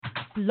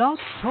Blog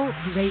Talk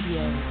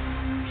Radio.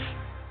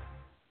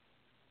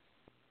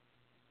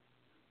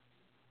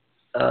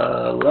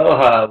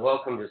 Aloha,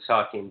 welcome to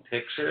Talking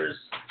Pictures.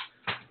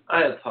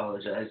 I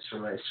apologize for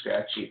my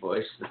scratchy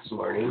voice this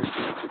morning.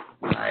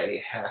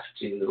 I have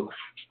to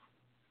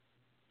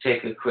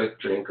take a quick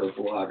drink of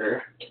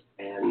water,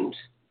 and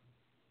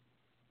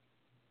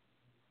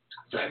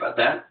sorry about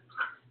that.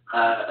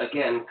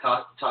 Again,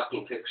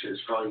 Talking Pictures,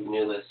 for all you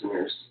new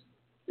listeners,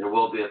 there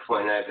will be a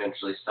point I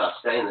eventually stop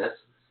saying this,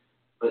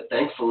 but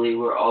thankfully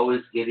we're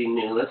always getting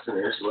new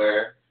listeners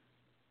where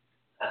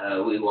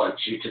we want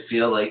you to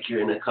feel like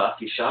you're in a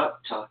coffee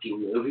shop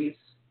talking movies.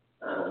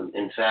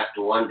 In fact,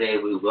 one day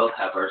we will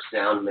have our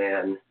sound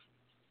man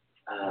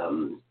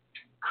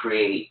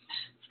create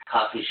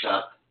coffee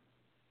shop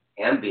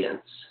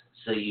ambience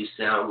so you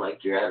sound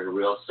like you're at a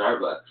real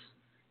Starbucks.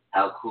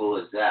 How cool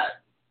is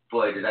that?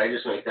 Boy, did I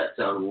just make that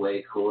sound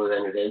way cooler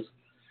than it is.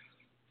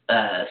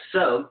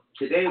 So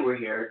today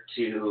we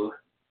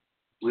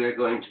are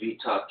going to be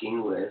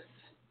talking with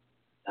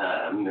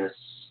Miss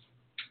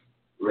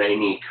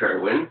Rainey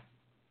Kerwin,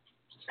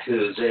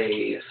 who's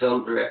a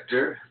film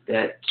director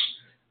that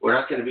we're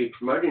not going to be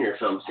promoting her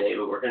film today,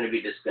 but we're going to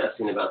be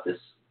talking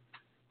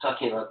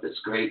about this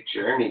great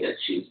journey that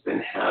she's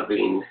been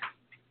having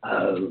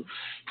of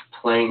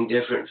playing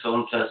different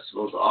film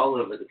festivals all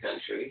over the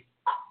country.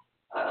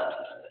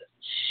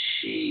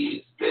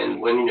 She's been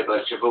winning a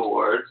bunch of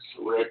awards,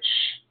 which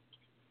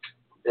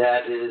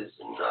that is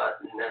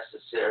not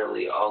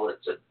necessarily all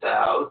it's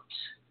about,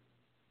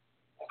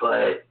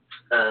 but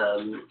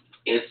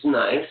it's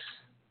nice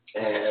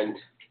and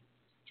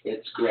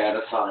it's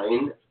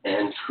gratifying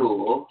and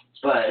cool.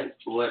 But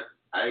what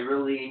I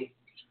really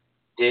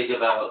dig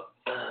about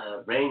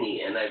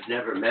Rainey, and I've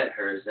never met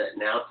her, is that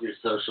now through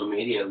social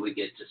media we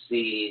get to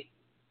see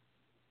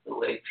the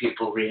way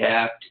people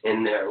react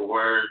in their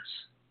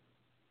words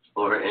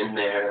or in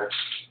their,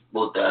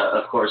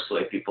 of course, the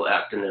way people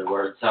act in their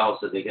words. How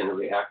else are they going to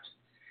react?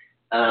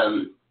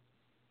 And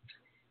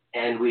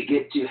we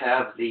get to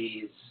have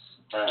these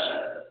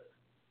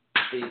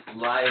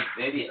live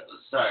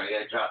videos. Sorry,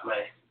 I dropped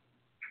my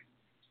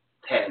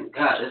pen.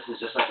 God, this is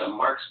just like a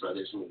Marx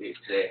Brothers movie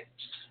today.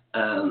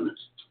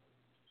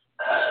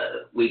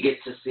 We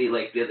get to see,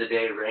 like the other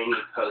day, Rainey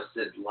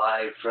posted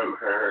live from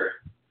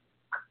her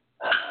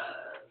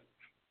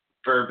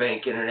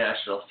Burbank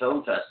International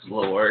Film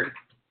Festival Award.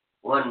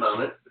 One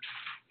moment.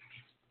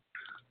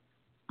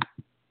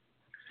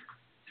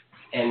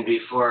 And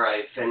before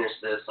I finish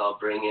this, I'll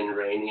bring in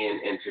Rainey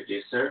and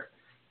introduce her.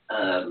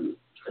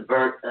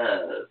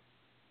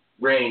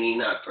 Rainey,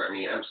 not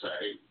Bernie, I'm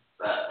sorry.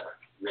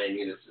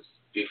 Rainey, this is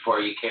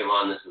before you came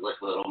on. This is like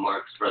a little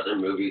Marx Brother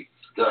movie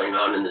going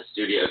on in the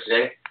studio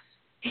today.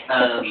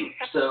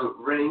 So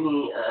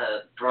Rainey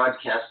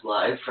broadcast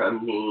live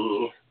from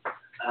the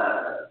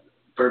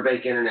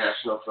Burbank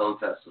International Film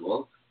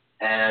Festival,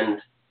 and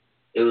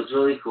it was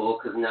really cool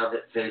because now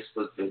that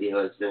Facebook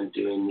Video has been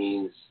doing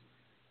these,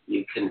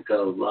 you can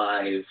go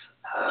live.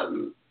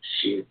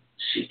 She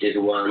did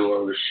one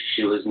where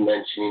she was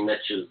mentioning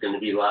that she was going to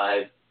be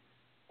live,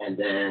 and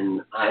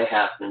then I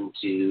happened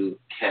to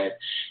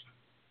catch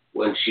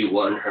when she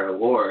won her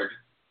award,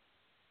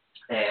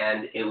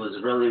 and it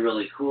was really,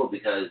 really cool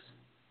because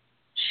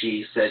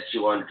she said she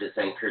wanted to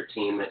thank her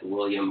team at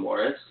William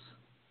Morris,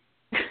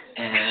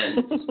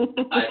 and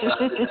I thought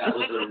that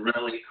was a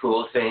really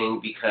cool thing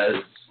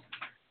because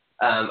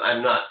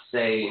I'm not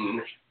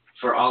saying,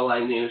 for all I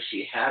knew,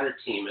 she had a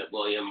team at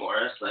William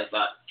Morris. I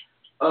thought,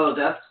 oh,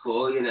 that's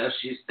cool,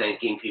 she's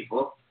thanking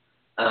people.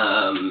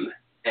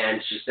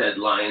 And she said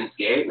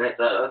Lionsgate, and I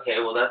thought, okay,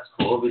 well, that's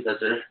cool because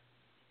her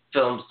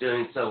film's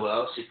doing so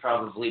well. She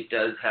probably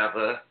does have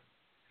a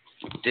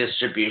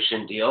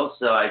distribution deal,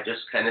 so I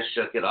just kind of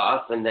shook it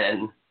off, and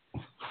then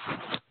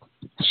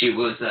she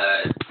was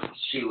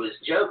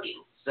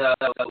joking. So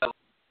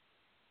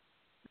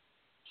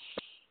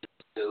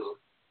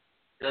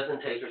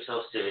doesn't take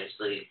herself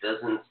seriously,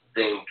 doesn't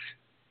think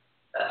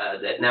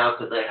that now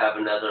because I have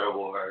another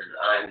award,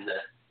 I'm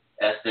the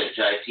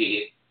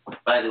SHIT.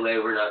 By the way,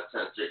 we're not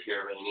censored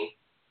here, Rainey.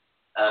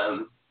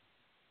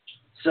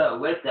 So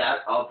with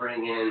that, I'll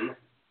bring in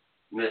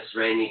Miss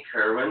Rainey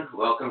Kerwin.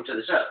 Welcome to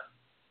the show.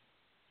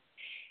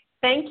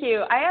 Thank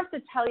you. I have to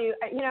tell you,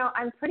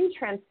 I'm pretty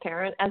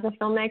transparent as a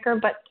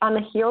filmmaker, but on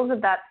the heels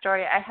of that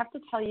story, I have to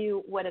tell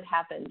you what had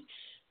happened.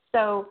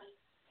 So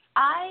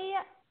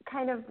I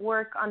kind of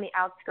work on the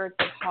outskirts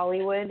of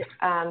Hollywood.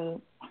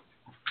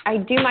 I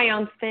do my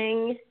own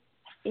thing.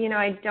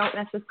 I don't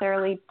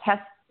necessarily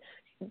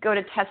go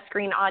to test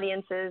screen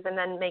audiences and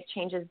then make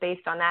changes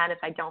based on that if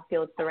I don't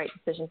feel it's the right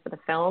decision for the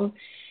film.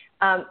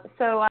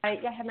 So I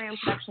had my own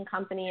production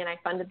company and I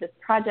funded this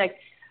project.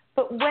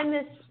 But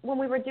when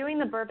we were doing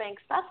the Burbank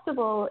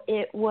Festival,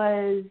 it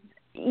was,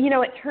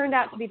 it turned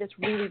out to be this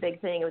really big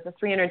thing. It was a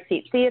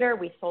 300-seat theater.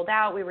 We sold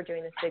out. We were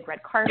doing this big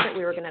red carpet.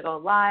 We were going to go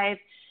live.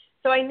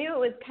 So I knew it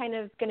was kind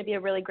of going to be a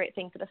really great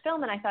thing for the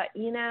film. And I thought,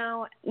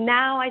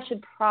 now I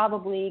should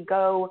probably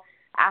go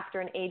after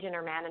an agent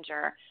or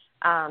manager.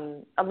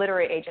 a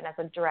literary agent as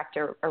a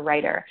director or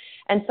writer.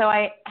 And so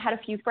I had a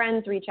few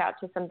friends reach out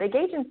to some big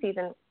agencies,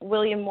 and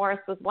William Morris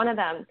was one of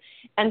them.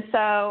 And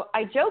so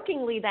I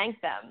jokingly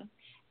thanked them.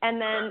 And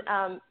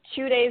then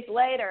 2 days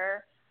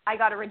later, I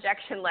got a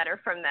rejection letter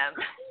from them.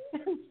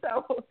 And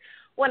so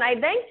when I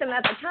thanked them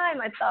at the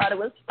time, I thought it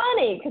was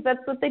funny because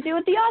that's what they do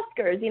at the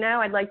Oscars.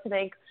 I'd like to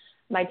thank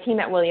my team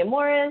at William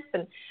Morris.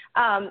 And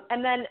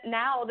then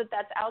now that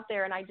that's out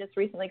there and I just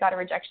recently got a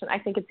rejection, I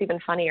think it's even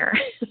funnier.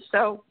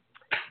 So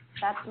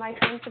that's my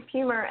sense of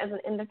humor as an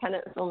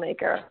independent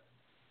filmmaker.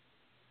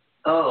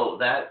 Oh,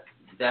 that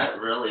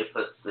really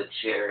puts the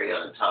cherry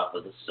on top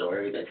of the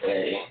story that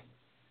they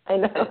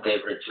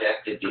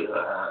rejected you.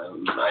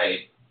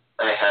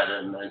 I had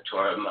a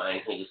mentor of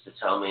mine who used to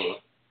tell me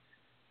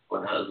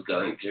when I was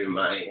going through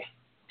my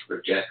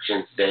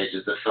rejection stage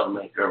as a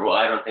filmmaker, well,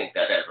 I don't think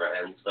that ever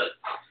ends, but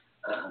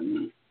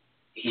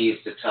he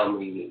used to tell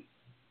me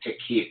to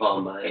keep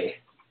all my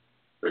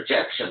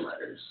rejection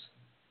letters.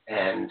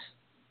 And,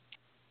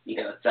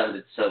 it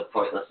sounded so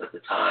pointless at the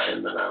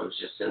time, and I was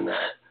just in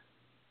that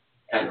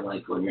kind of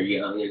like when you're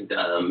young and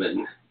dumb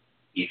and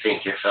you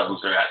think your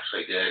films are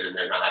actually good and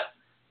they're not,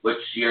 which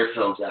your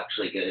film's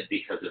actually good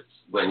because it's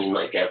winning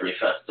like every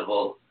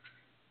festival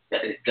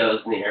that it goes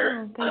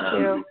near. Oh, thank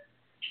you.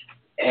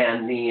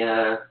 And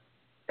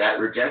that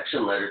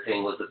rejection letter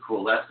thing was a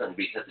cool lesson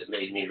because it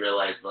made me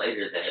realize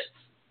later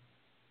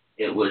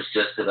that it was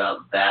just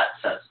about that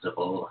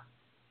festival,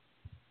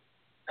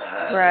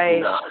 right.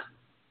 Not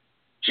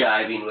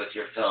jiving with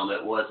your film.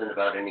 It wasn't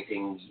about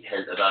anything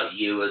about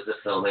you as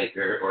a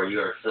filmmaker or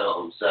your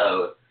film.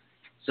 So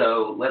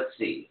let's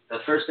see. The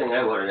first thing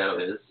I want to know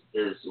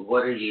is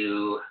what are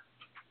you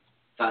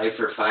 5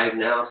 for 5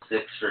 now,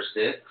 6 for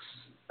 6?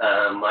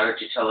 Why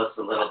don't you tell us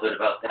a little bit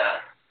about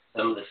that?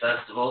 Some of the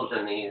festivals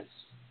and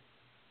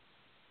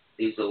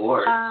these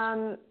awards.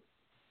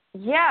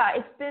 Yeah,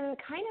 it's been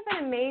kind of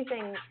an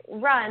amazing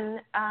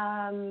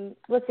run.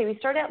 Let's see, we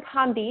started at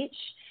Palm Beach,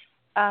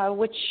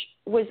 which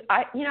was,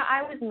 I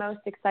was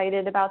most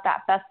excited about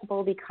that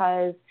festival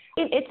because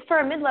it's for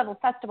a mid-level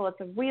festival.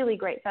 It's a really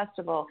great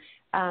festival.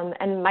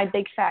 And My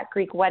Big Fat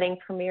Greek Wedding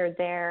premiered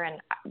there.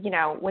 And,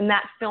 when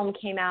that film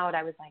came out,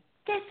 I was like,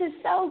 this is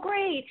so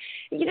great.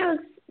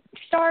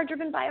 Star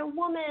driven by a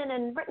woman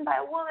and written by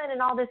a woman and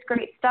all this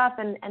great stuff.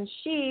 And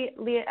she,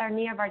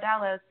 Nia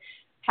Vardalos,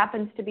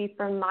 happens to be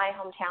from my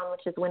hometown,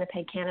 which is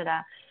Winnipeg,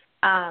 Canada.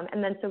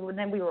 And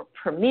then we were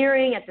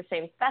premiering at the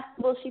same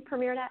festival she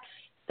premiered at.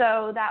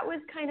 So that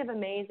was kind of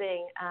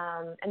amazing.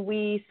 And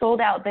we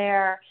sold out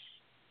there.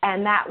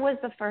 And that was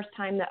the first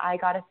time that I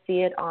got to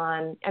see it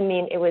on.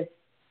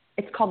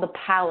 It's called the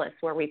Palace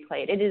where we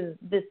played. It is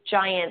this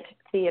giant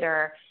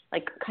theater,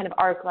 like kind of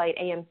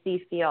ArcLight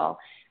AMC feel.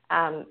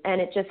 And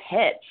it just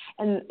hit.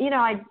 And,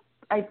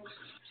 I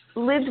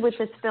lived with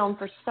this film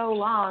for so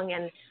long.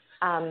 And,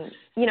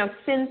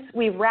 since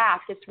we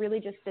wrapped, it's really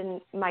just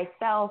been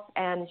myself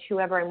and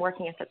whoever I'm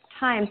working with at the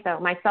time. So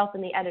myself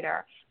and the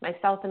editor,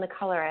 myself and the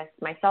colorist,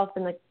 myself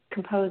and the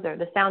composer,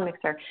 the sound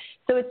mixer.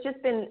 So it's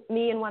just been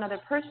me and one other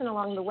person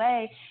along the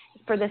way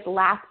for this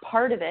last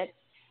part of it.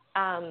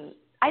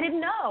 I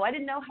didn't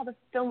know how the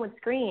film would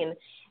screen.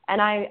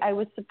 And I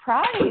was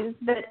surprised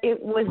that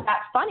it was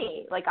that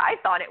funny. Like I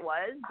thought it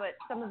was, but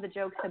some of the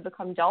jokes had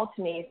become dull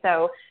to me.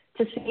 So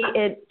to see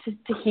it,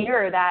 to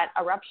hear that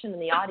eruption in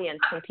the audience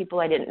from people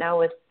I didn't know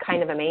was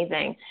kind of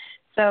amazing.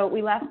 So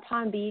we left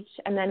Palm Beach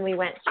and then we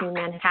went to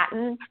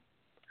Manhattan.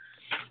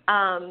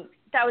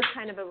 That was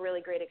kind of a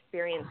really great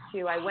experience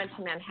too. I went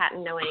to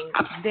Manhattan knowing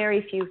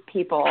very few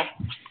people.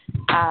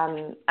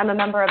 I'm a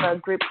member of a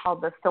group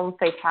called the Film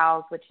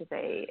Fatales, which is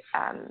a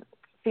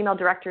female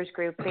directors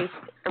group based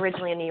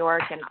originally in New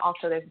York, and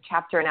also there's a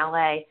chapter in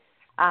LA.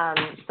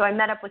 So I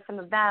met up with some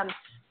of them.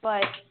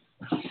 But,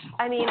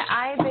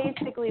 I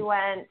basically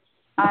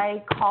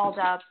I called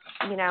up,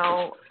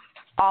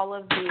 all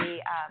of the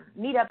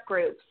meetup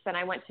groups, and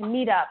I went to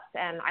meetups,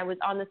 and I was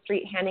on the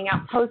street handing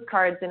out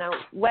postcards and a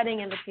wedding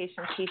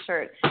invitation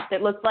T-shirt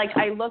that looked like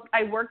I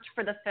worked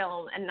for the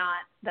film and not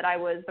that I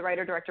was the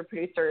writer, director,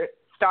 producer,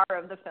 star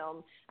of the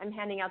film. I'm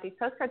handing out these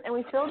postcards, and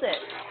we filled it,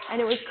 and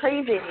it was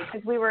crazy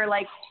because we were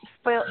lining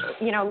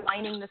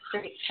the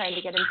street trying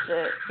to get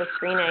into the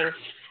screening,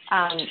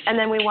 and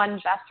then we won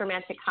Best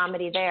Romantic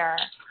Comedy there,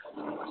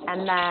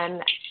 and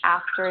then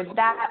after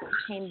that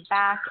we came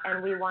back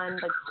and we won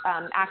the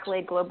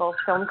Accolade Global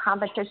Film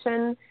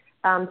Competition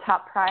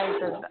top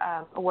prize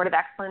of Award of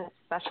Excellence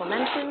Special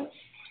Mention.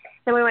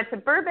 Then we went to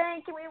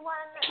Burbank and we won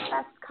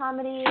Best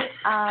Comedy.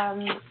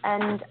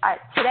 And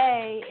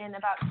today, in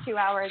about 2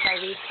 hours,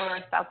 I leave for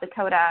South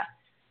Dakota,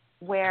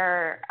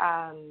 where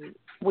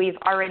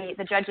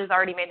the judges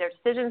already made their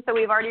decision. So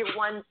we've already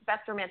won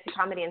Best Romantic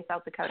Comedy in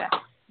South Dakota.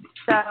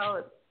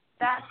 So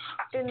that's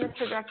been the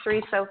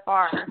trajectory so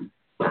far.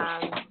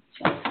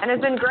 And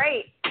it's been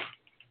great.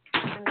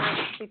 It's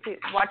been great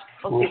to watch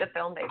people see the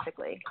film,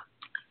 basically.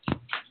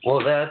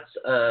 Well, that's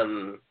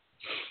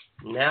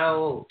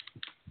now...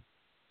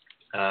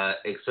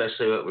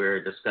 especially what we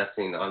were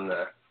discussing on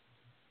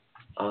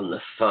the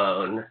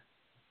phone,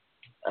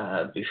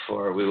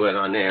 before we went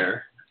on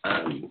air.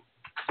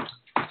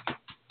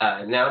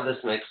 Now this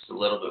makes a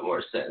little bit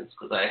more sense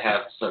because I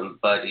have some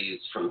buddies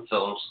from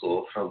film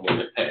school from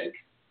Winnipeg,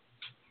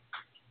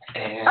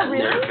 and oh, really?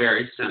 they're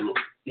very similar.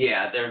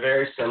 Yeah, they're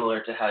very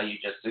similar to how you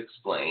just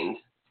explained.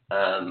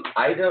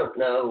 I don't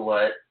know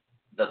what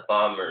the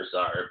Bombers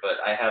are, but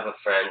I have a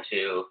friend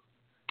who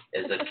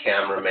is a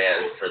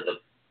cameraman for the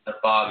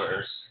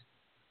Bombers.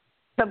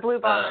 The Blue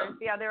Bombers.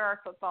 Yeah, they're our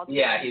football team.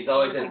 Yeah, he's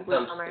always in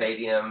some Bombers.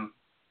 stadium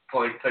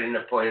putting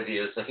a point of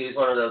view. So he's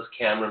one of those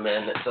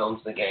cameramen that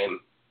films the game.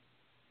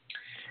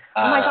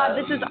 Oh my God,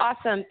 this is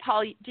awesome.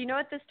 Paul, do you know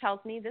what this tells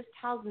me? This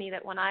tells me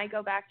that when I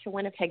go back to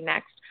Winnipeg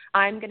next,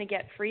 I'm going to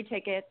get free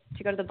tickets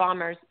to go to the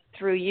Bombers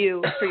through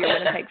you, through your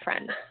Winnipeg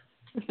friend.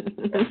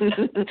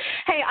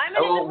 Hey, I'm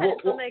an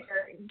independent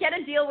filmmaker. Get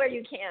a deal where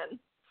you can.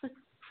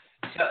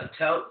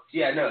 Tell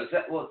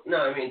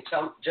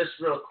just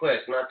real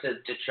quick, not to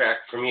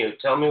detract from you.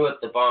 Tell me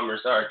what the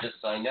Bombers are, just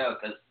so I know,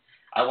 because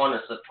I want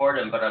to support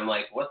them, but I'm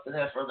like, what the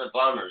heck are the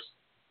Bombers?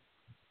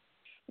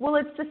 Well,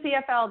 it's the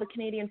CFL, the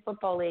Canadian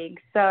Football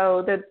League.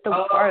 So the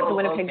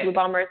Winnipeg Blue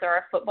Bombers are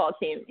our football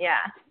team. Yeah.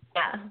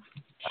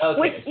 Okay,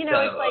 which,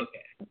 it's like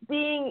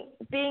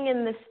being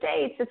in the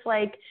States, it's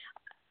like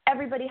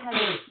everybody has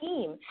a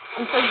team.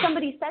 And so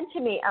somebody said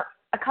to me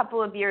a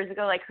couple of years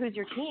ago, like, who's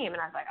your team?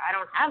 And I was like, I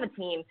don't have a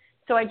team.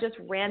 So I just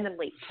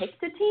randomly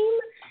picked a team.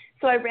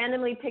 So I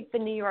randomly picked the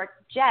New York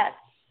Jets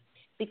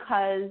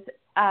because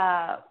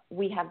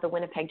we have the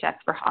Winnipeg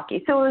Jets for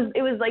hockey. So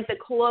it was like the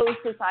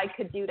closest I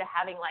could do to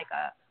having like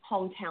a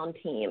hometown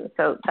team.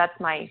 So that's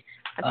my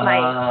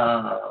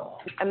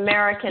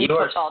American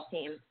football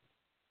team.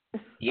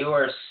 You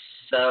are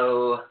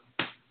so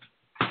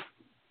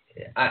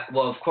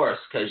well, of course,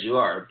 because you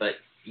are, but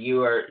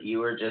you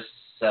are just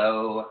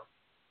so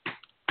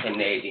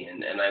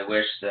Canadian, and I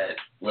wish that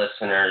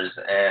listeners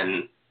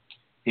and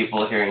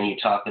people hearing you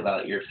talk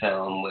about your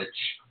film, which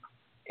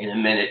in a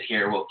minute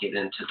here we'll get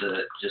into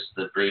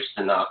the brief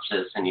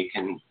synopsis, and you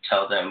can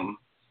tell them.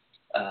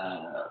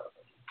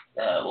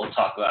 We'll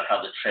talk about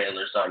how the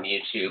trailer's on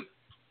YouTube,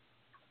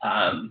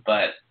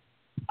 but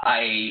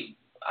I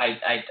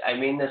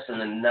mean this in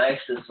the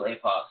nicest way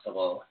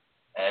possible,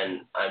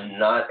 and I'm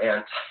not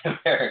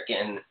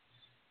anti-American.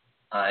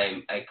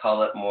 I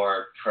call it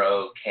more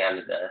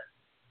pro-Canada.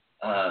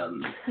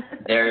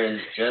 There is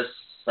just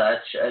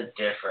such a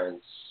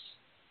difference,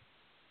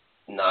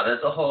 not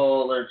as a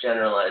whole or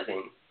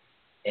generalizing,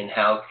 in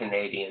how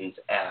Canadians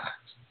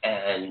act.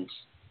 And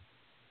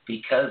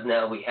because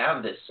now we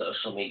have this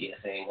social media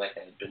thing, like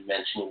I've been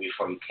mentioning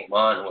before you came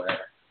on,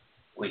 where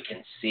we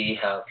can see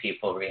how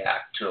people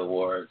react to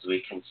awards,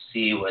 we can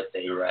see what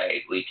they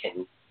write, we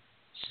can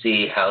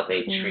see how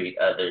they treat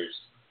others.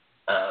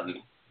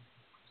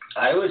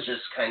 I was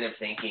just kind of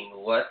thinking,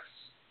 what's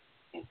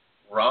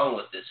wrong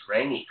with this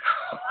Rainey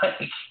girl?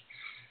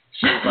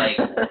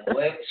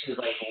 She's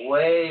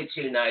way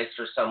too nice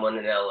for someone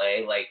in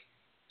LA. Like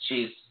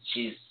she's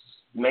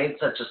made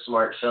such a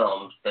smart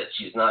film that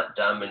she's not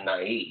dumb and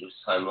naive.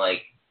 So I'm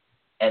like,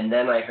 and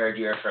then I heard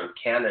you're from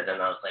Canada,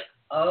 and I was like,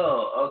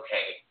 oh,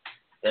 okay.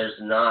 There's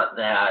not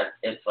that.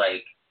 It's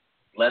like,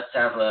 let's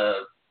have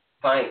a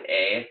pint,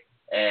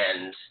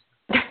 and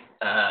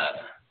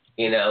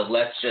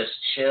let's just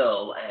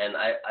chill. And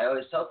I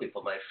always tell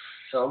people, my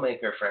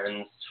filmmaker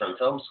friends from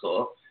film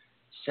school,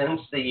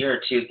 since the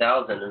year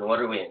 2000, and what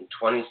are we in,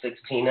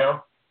 2016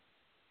 now?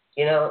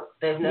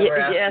 They've never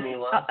asked me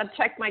once. I'll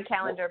check my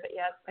calendar, but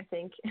yes, I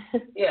think.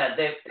 Yeah,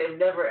 they've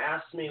never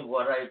asked me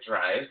what I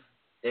drive.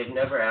 They've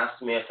never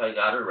asked me if I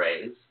got a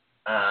raise.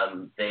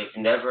 They've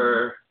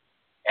never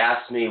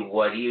asked me,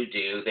 what do you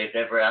do? They've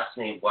never asked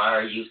me, why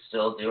are you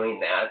still doing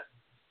that?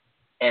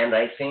 And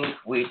I think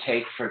we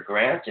take for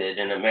granted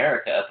in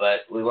America,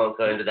 but we won't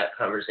go into that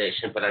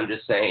conversation. But I'm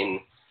just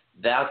saying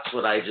that's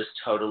what I just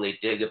totally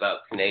dig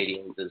about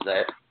Canadians, is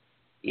that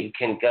you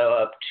can go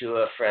up to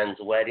a friend's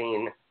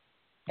wedding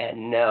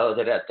and know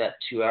that at that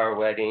 2-hour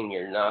wedding,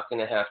 you're not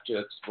going to have to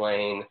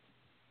explain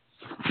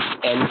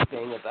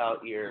anything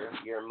about your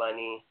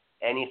money,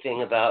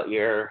 anything about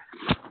your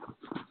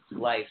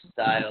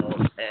lifestyle.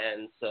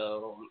 And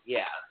so,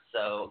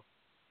 so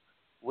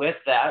with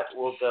that,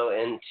 we'll go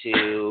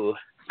into,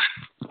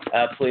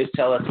 please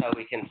tell us how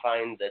we can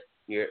find the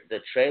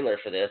trailer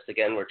for this.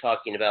 Again, we're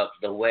talking about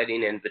The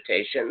Wedding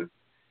Invitation,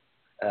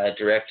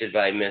 directed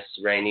by Miss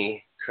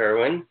Rainey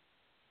Kerwin.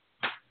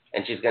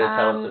 And she's going to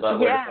tell us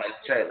about where to find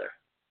the trailer.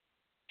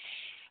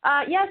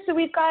 So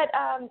we've got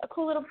a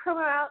cool little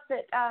promo out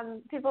that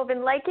people have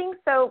been liking.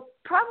 So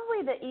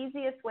probably the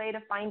easiest way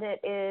to find it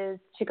is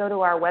to go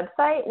to our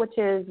website, which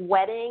is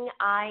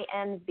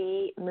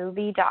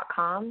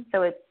weddinginvmovie.com.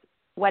 So it's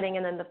wedding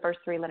and then the first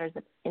 3 letters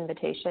of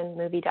invitation,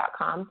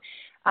 movie.com.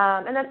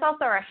 And that's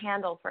also our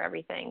handle for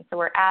everything. So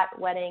we're at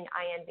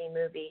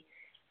weddinginvmovie.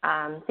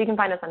 So you can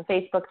find us on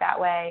Facebook that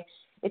way.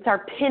 It's our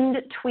pinned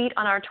tweet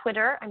on our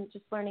Twitter. I'm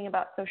just learning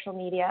about social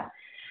media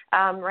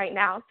right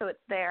now, so it's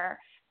there.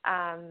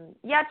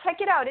 Check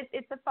it out.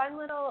 It's a fun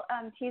little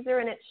teaser,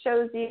 and it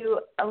shows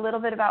you a little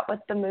bit about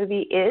what the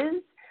movie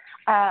is.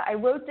 I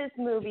wrote this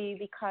movie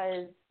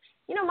because,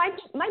 you know,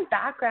 my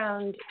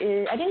background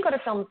is, I didn't go to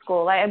film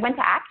school. I went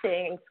to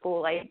acting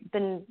school. I've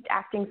been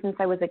acting since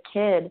I was a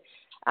kid,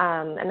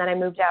 and then I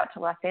moved out to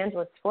Los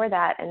Angeles for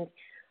that. And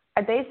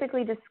I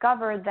basically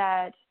discovered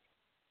that,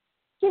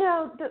 you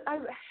know, I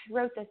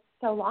wrote this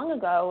so long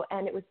ago,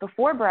 and it was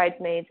before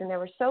Bridesmaids, and there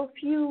were so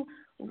few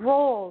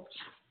roles,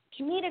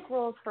 comedic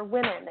roles for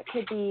women that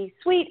could be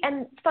sweet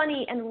and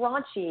funny and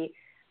raunchy,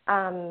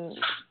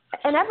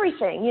 and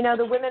everything. You know,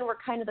 the women were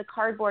kind of the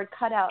cardboard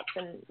cutouts,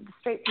 and the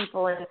straight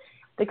people, and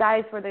the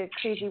guys were the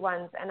crazy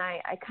ones. And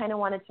I kind of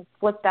wanted to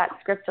flip that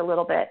script a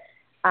little bit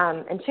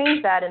and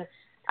change that. And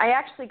I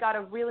actually got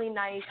a really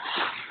nice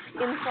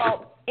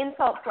insult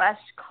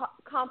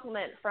 /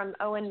 compliment from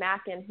Owen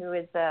Mackin, who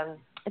is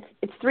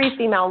it's 3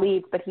 female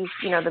leads, but he's,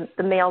 you know,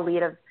 the male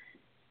lead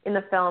in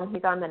the film.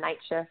 He's on The Night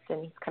Shift,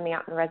 and he's coming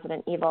out in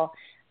Resident Evil.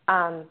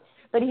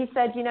 But he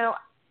said, you know,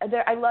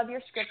 I love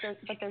your script,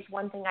 but there's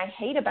one thing I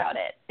hate about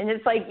it. And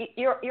it's like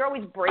you're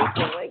always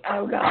bracing, like,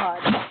 oh God,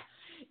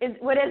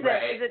 what is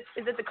right. it?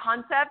 Is it the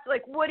concept?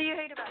 Like, what do you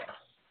hate about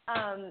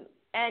it?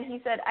 And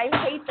he said, I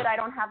hate that I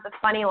don't have the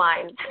funny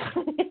lines.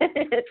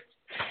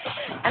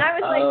 And I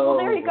was like, well,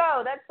 there you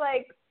go. That's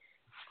like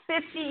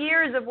 50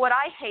 years of what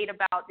I hate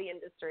about the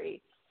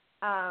industry.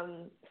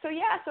 So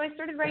I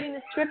started writing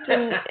the script,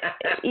 and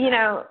you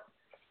know,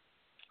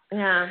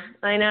 yeah,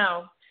 I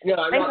know. No,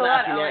 I'm Thanks not a lot,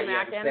 laughing Owen at you.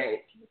 I'm Mackin.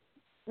 saying,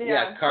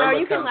 Yeah, karma so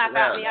you can comes laugh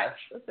around, at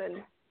me.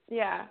 Listen,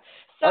 yeah.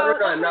 So no,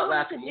 that's I'm not what I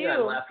laughing at wanted to you. do.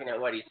 I'm laughing at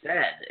what he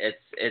said.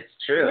 It's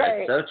true.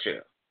 Right. It's so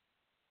true.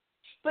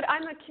 But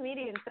I'm a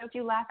comedian, so if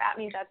you laugh at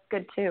me, that's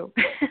good too.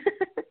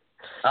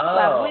 Oh,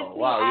 laugh with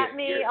me, wow. at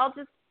me, I'll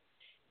just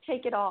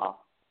take it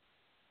all.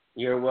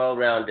 You're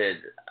well-rounded.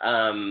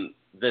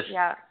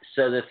 Yeah.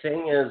 So the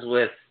thing is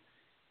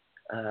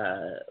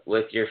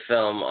with your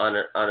film, on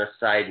a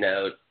side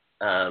note,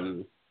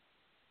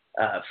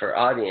 for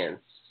audience,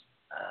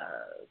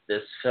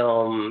 this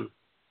film,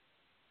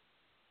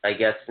 I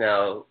guess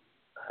now,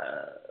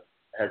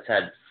 has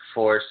had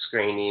 4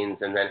 screenings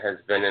and then has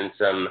been in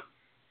some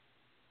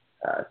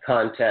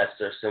contests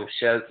or some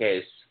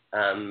showcase.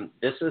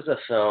 This was a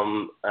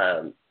film,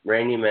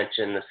 Rainey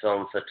mentioned the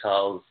film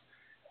Fatales.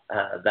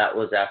 That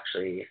was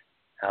actually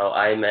how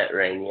I met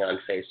Rainey on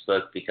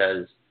Facebook,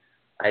 because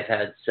I've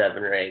had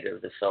 7 or 8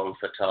 of the film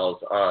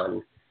Fatales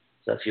on.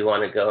 So if you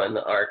want to go in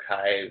the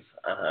archive,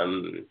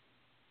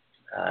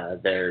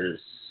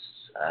 there's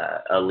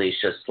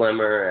Alicia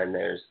Slimmer, and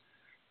there's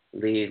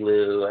Lee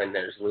Lu, and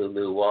there's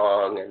Lulu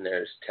Wong, and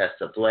there's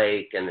Tessa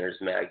Blake, and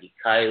there's Maggie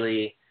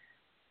Kiley.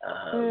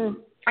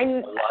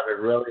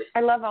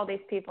 I love all these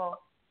people.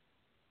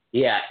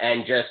 Yeah,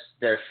 and just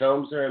their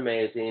films are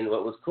amazing.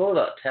 What was cool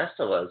about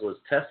Tessa was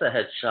Tessa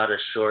had shot a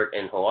short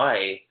in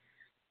Hawaii,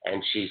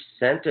 and she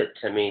sent it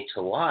to me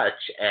to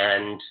watch,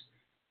 and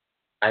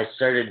I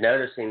started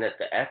noticing that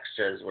the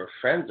extras were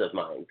friends of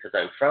mine, because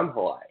I'm from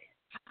Hawaii.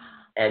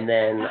 And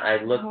then I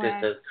looked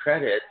at the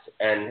credits,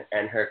 and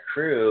her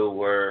crew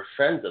were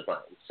friends of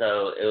mine.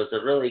 So it was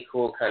a really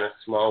cool kind of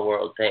small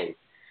world thing.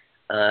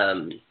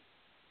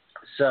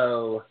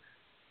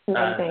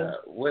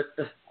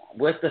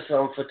 With the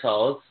film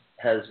Fatales,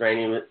 as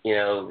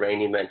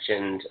Rainey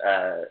mentioned,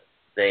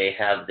 they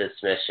have this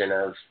mission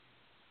of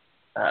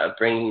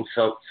bringing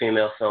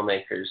female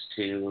filmmakers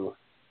to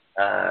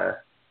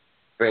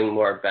bring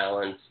more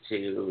balance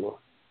to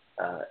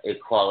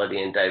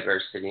equality and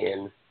diversity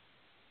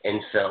in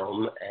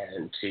film,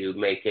 and to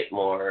make it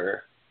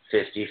more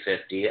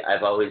 50-50.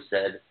 I've always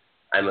said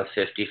I'm a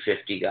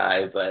 50-50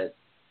 guy, but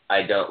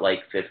I don't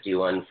like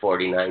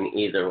 51-49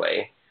 either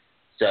way.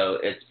 So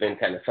it's been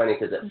kind of funny,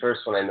 because at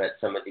first when I met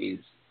when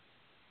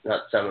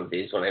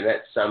I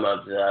met some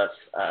of the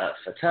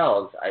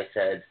Fatales, I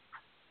said,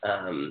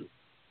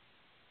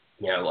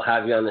 we'll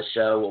have you on the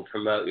show, we'll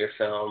promote your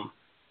film,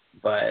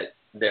 but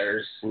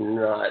there's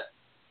not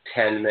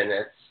 10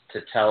 minutes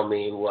to tell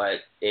me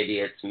what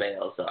idiots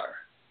males are.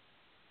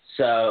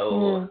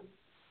 So,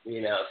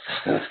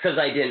 because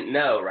I didn't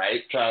know,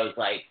 right? So I was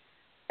like,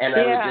 and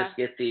I would just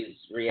get these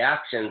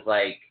reactions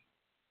like,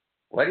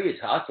 what are you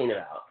talking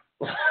about?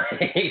 Paul,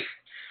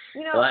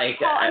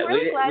 I'm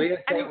really glad.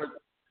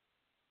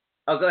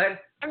 Oh, go ahead.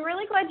 I'm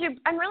really glad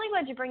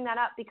you bring that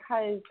up,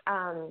 because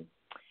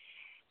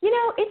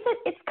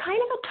it's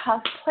kind of a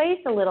tough place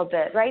a little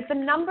bit, right? The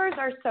numbers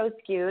are so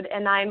skewed,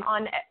 and I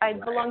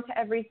belong to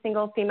every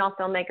single female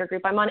filmmaker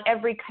group. I'm on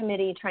every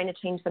committee trying to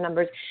change the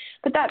numbers.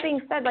 But that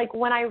being said, like,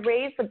 when I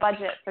raised the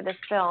budget for this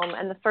film,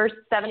 and the first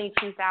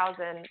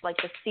 $72,000, like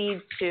the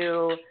seeds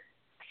to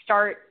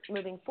start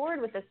moving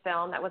forward with this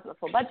film, that wasn't the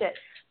full budget,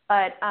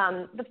 but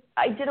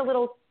I did a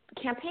little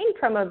campaign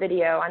promo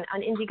video on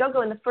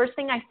Indiegogo, and the first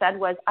thing I said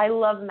was, I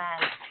love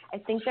men. I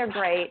think they're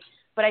great,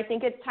 but I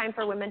think it's time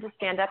for women to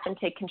stand up and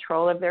take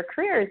control of their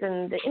careers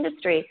in the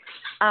industry.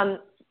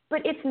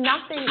 But it's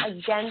nothing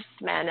against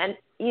men. And,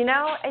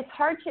 it's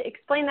hard to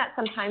explain that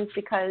sometimes,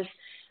 because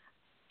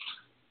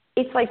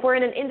it's like we're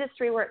in an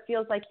industry where it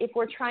feels like if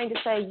we're trying to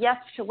say yes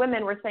to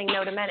women, we're saying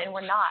no to men, and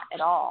we're not at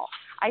all.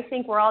 I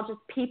think we're all just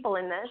people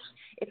in this.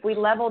 If we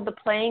leveled the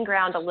playing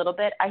ground a little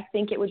bit, I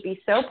think it would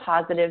be so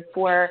positive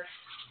for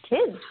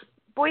kids,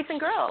 boys and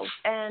girls,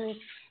 and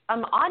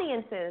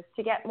audiences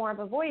to get more of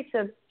a voice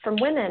from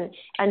women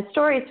and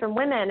stories from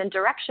women and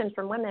direction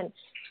from women.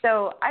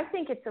 So I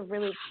think it's a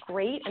really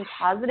great and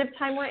positive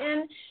time we're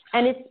in,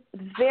 and it's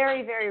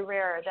very, very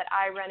rare that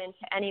I run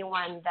into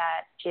anyone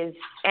that is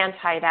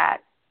anti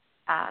that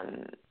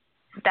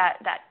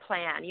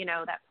plan,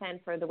 that plan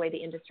for the way the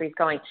industry is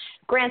going.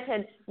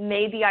 Granted,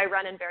 maybe I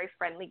run in very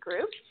friendly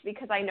groups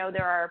because I know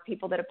there are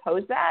people that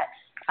oppose that.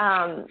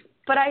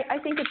 But I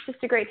think it's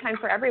just a great time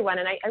for everyone.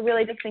 And I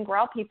really just think we're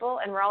all people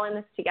and we're all in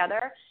this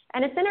together.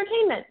 And it's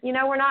entertainment.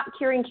 We're not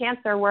curing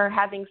cancer. We're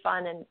having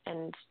fun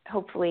and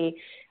hopefully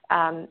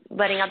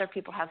letting other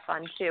people have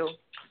fun too.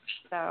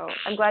 So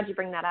I'm glad you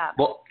bring that up.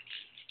 Well,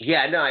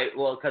 yeah,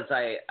 no, because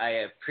I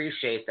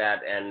appreciate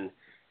that.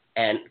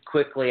 And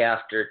quickly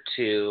after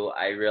 2,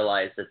 I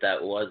realized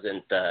that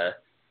wasn't the,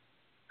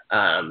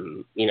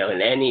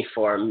 in any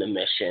form the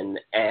mission.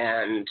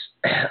 And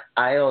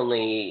I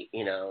only,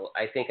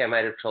 I think I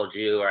might have told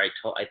you, or I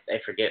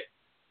forget,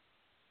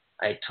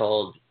 I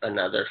told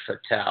another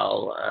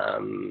Fatale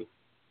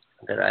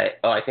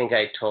I think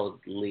I told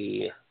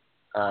Lee,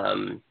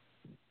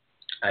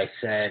 I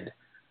said,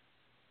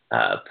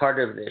 part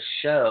of this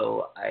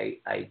show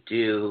I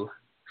do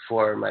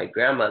for my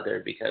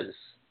grandmother because,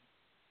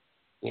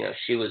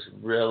 she was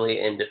really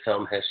into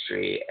film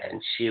history,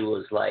 and she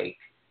was like,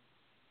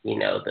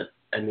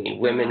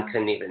 women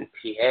couldn't even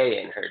PA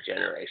in her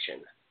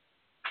generation.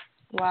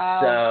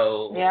 Wow.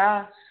 So,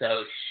 yeah.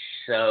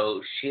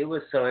 So she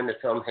was so into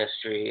film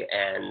history,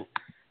 and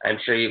I'm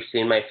sure you've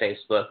seen my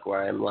Facebook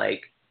where I'm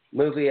like,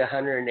 movie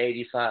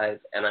 185,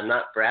 and I'm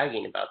not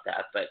bragging about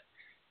that, but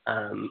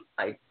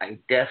I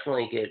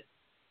definitely get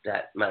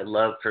that my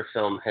love for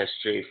film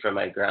history from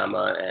my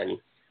grandma, and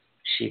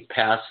she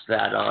passed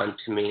that on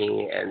to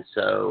me. And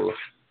so,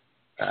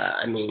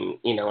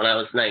 when I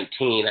was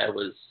 19, I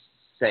was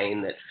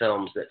saying that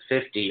films that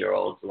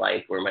 50-year-olds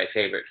like were my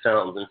favorite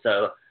films. And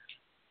so,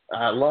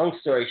 long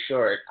story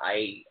short,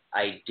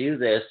 I do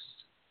this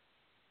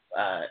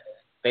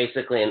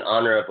basically in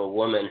honor of a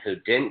woman who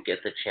didn't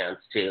get the chance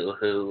to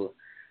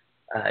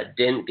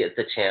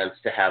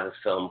have a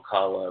film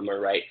column or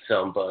write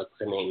film books.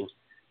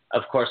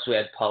 Of course, we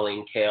had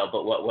Pauline Kael,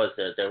 but what was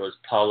it? There was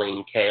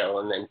Pauline Kael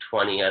and then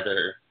 20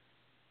 other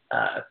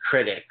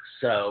critics.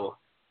 So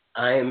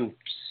I'm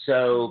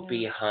so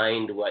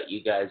behind what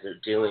you guys are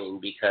doing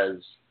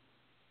because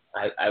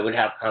I would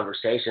have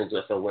conversations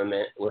with a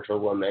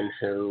woman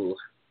who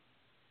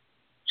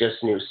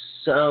just knew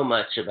so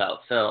much about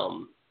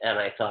film, and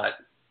I thought,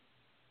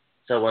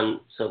 so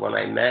when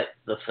I met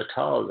the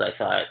Fatales, I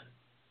thought,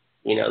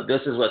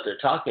 this is what they're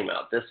talking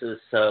about. This is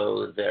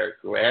so their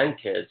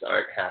grandkids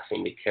aren't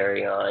having to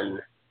carry on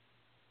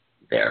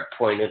their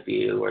point of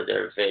view or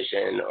their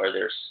vision or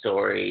their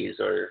stories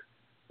or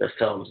the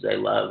films they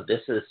love.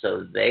 This is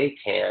so they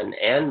can,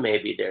 and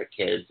maybe their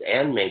kids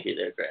and maybe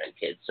their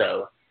grandkids.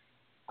 So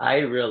I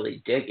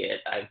really dig it.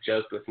 I've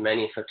joked with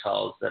many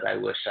Fatales that I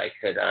wish I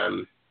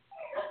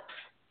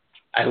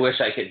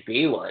could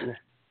be one.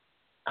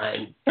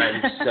 I'm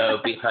so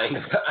behind.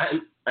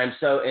 I'm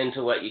so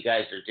into what you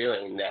guys are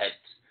doing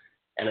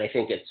and I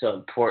think it's so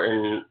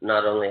important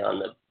not only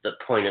on the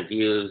point of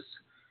views,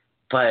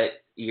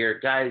 but your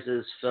guys'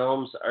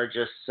 films are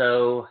just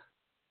so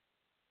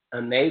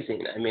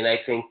amazing. I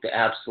think the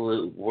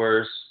absolute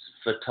worst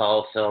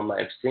Fatale film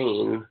I've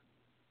seen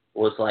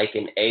was like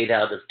an 8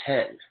 out of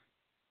 10.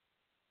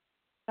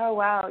 Oh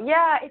wow,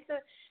 yeah,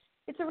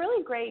 it's a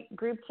really great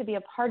group to be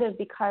a part of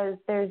because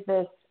there's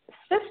this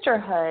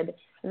sisterhood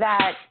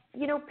that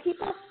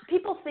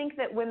people think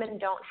that women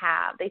don't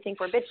have. They think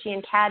we're bitchy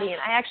and catty,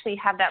 and I actually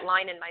have that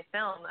line in my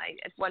film.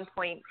 At one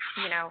point,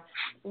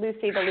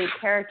 Lucy, the lead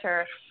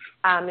character,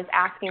 is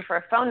asking for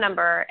a phone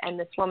number, and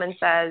this woman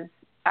says,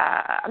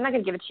 I'm not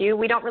going to give it to you.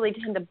 We don't really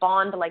tend to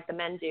bond like the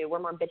men do. We're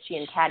more bitchy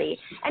and catty.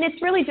 And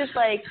it's really just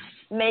like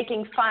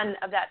making fun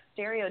of that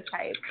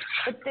stereotype.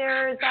 But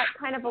there's that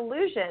kind of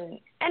illusion.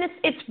 And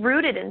it's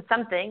rooted in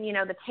something.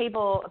 The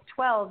table of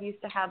 12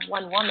 used to have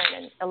one woman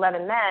and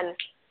 11 men.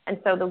 And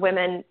so the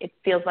women, it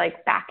feels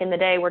like back in the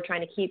day, we're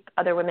trying to keep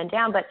other women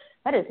down. But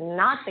that is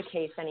not the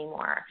case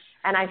anymore.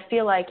 And I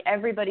feel like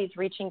everybody's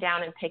reaching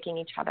down and picking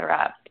each other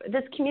up.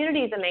 This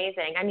community is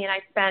amazing. I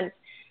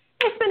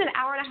spent an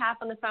hour and a half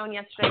on the phone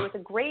yesterday with a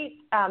great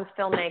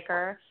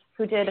filmmaker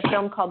who did a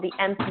film called The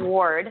Nth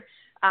Ward,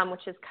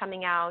 which is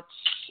coming out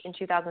in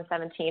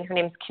 2017. Her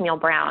name's Camille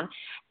Brown.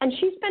 And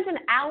she spent an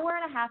hour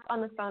and a half on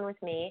the phone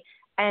with me,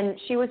 and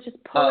she was just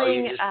pulling... Oh,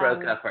 you just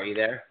broke up. Are you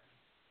there?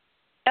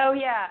 Oh,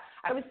 yeah.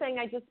 I was saying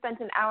I just spent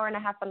an hour and a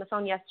half on the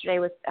phone yesterday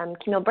with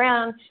Camille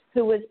Brown,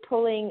 who was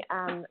pulling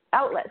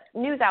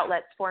news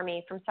outlets for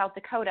me from South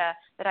Dakota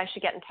that I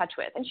should get in touch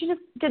with. And she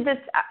just did this,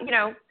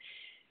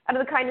 out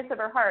of the kindness of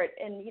her heart.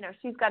 And,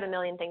 she's got a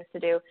million things to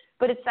do.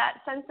 But it's that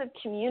sense of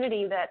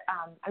community that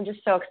I'm just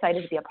so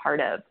excited to be a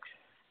part of,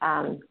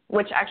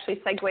 which actually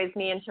segues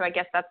me into, I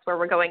guess that's where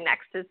we're going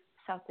next, is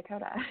South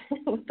Dakota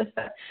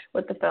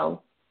with the film.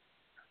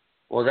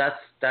 Well,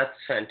 that's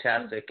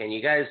fantastic. And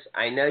you guys,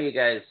 I know you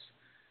guys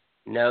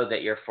know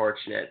that you're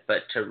fortunate,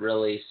 but to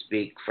really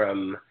speak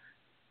from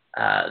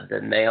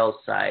the male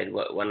side,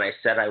 when I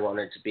said I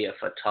wanted to be a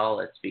fatal,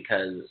 it's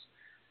because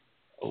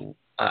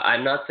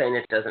I'm not saying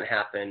it doesn't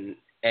happen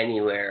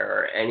anywhere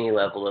or any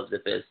level of the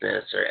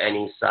business or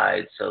any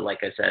side. So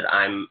like I said,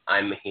 I'm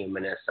a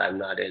humanist. I'm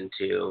not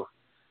into,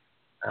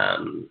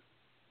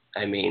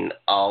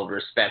 I'll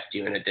respect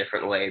you in a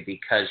different way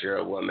because you're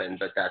a woman,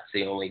 but that's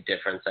the only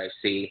difference I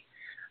see.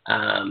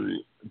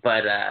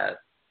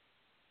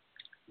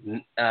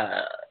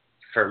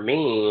 For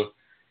me,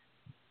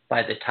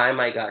 by the time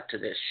I got to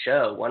this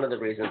show, one of the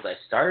reasons I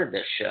started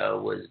this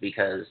show was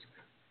because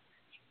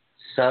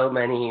so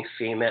many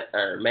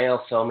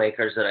male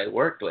filmmakers that I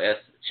worked with,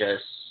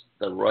 just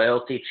the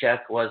royalty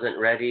check wasn't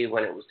ready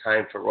when it was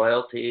time for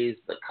royalties.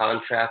 The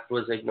contract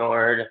was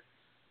ignored.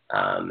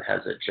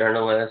 As a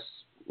journalist,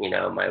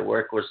 my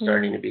work was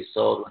starting to be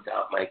sold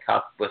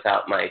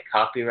without my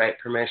copyright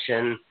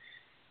permission.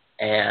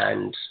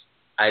 And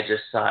I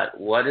just thought,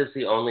 what is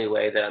the only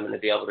way that I'm going to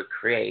be able to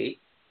create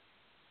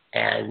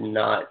and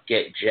not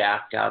get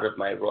jacked out of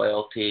my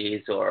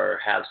royalties or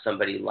have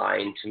somebody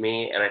lying to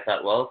me? And I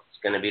thought, well, it's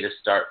going to be to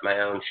start my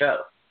own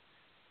show.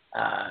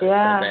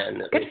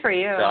 Good for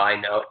you. So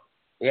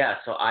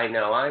I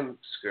know I'm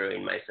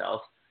screwing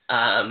myself.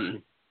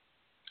 And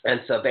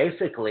so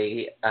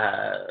basically,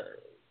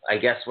 I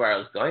guess where I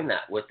was going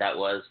with that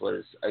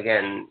was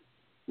again,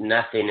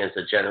 nothing is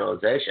a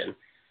generalization,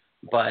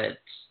 but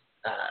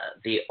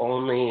the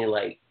only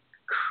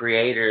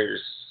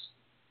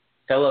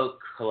fellow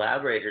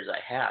collaborators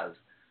I have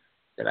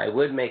that I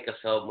would make a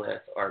film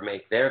with or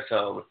make their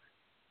film,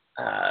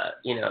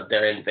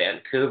 they're in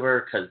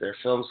Vancouver because they're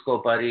film school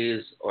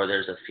buddies, or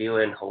there's a few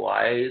in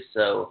Hawaii.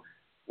 So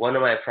one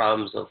of my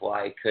problems of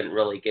why I couldn't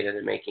really get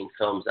into making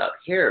films out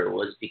here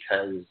was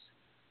because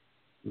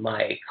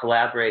my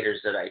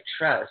collaborators that I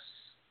trust,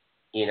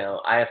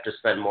 I have to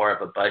spend more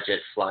of a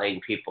budget flying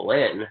people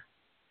in.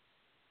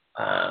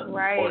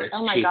 Right. Or it's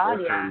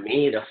cheaper for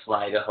me to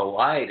fly to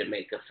Hawaii to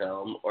make a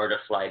film or to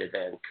fly to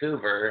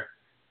Vancouver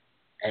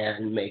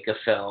and make a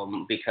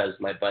film because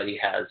my buddy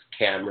has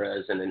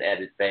cameras and an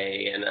edit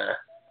bay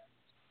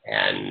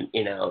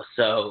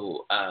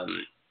so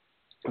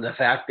the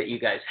fact that you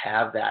guys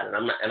have that, and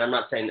I'm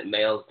not saying that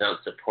males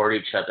don't support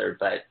each other,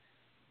 but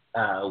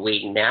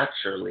we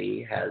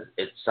naturally,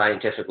 it's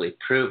scientifically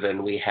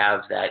proven, we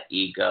have that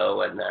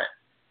ego and that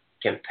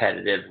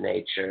competitive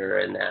nature,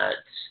 and that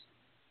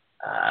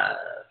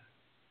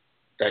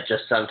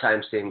just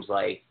sometimes seems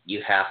like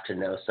you have to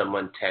know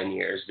someone 10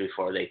 years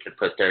before they could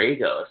put their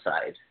ego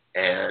aside.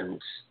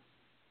 And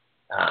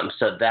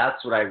so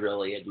that's what I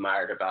really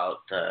admired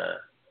about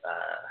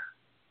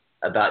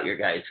your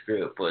guys'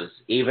 group, was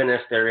even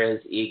if there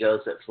is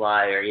egos that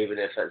fly, or even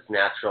if it's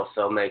natural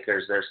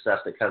filmmakers, there's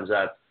stuff that comes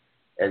up,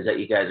 is that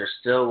you guys are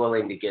still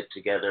willing to get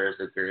together as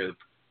a group.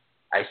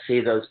 I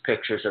see those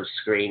pictures of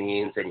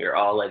screenings, and you're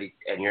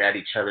at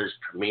each other's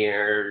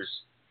premieres,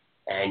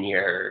 and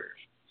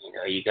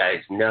you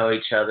guys know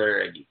each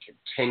other, and you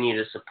continue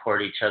to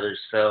support each other's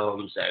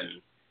films,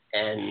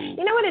 and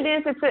you know what it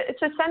is?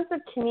 It's a sense of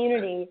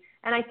community,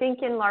 and I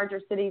think in larger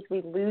cities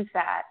we lose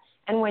that.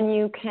 And when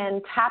you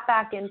can tap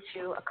back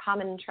into a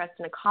common interest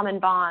and a common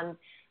bond,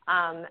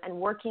 and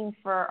working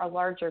for a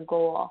larger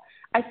goal,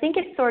 I think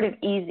it's sort of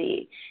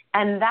easy.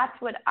 And that's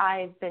what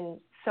I've been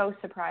so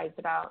surprised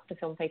about the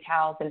Film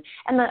Fatales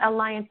and the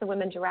Alliance of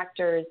Women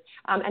Directors,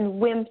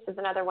 and WIMPs is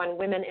another one,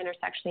 Women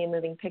Intersectionally in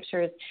Moving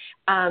Pictures.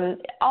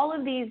 All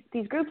of these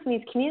groups and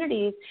these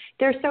communities,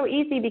 they're so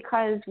easy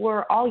because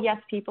we're all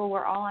yes people,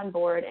 we're all on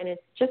board, and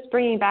it's just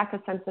bringing back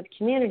a sense of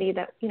community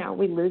that,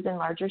 we lose in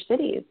larger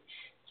cities.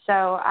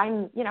 So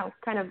I'm,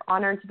 kind of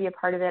honored to be a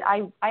part of it.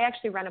 I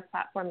actually run a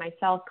platform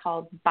myself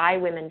called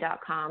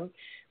buywomen.com,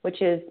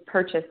 which is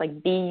purchase,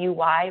 like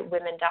BUY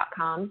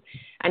women.com.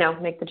 I know,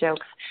 make the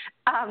jokes.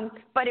 But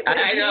what it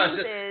means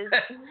is...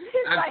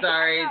 I'm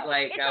sorry,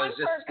 I was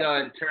just perfect.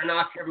 going, turn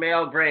off your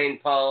male brain,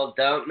 Paul.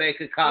 Don't make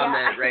a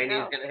comment.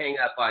 Rainey's going to hang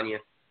up on you.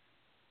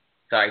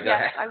 Sorry, go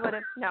ahead. I would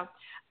have, no.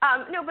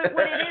 No, but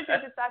what it is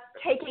it's us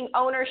taking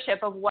ownership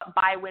of what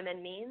buy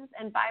women means.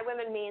 And buy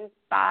women means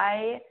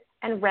buy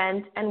and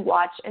rent and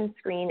watch and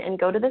screen and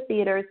go to the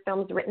theaters,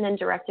 films written and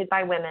directed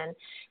by women.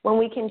 When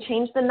we can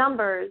change the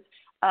numbers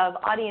of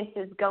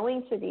audiences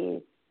going to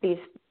these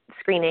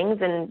screenings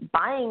and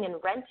buying and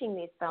renting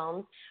these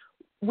films,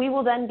 we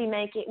will then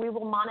we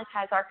will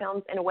monetize our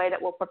films in a way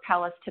that will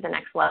propel us to the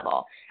next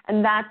level.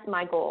 And that's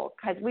my goal,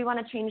 because we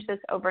want to change this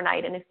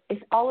overnight. And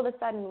if all of a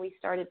sudden we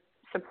started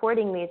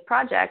supporting these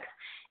projects,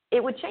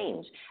 it would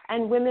change.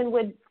 And women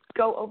would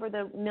go over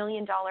the $1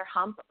 million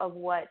hump of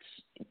what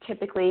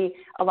typically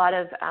a lot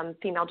of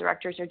female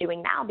directors are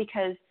doing now,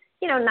 because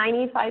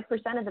 95%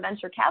 of the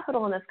venture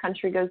capital in this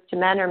country goes to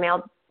men or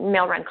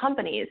male-run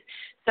companies.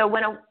 So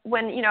when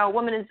a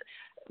woman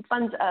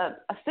funds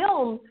a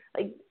film,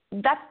 like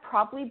that's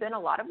probably been a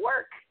lot of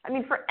work. I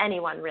mean, for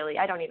anyone, really.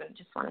 I don't even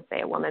just want to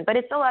say a woman, but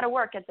it's a lot of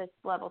work at this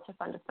level to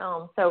fund a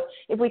film. So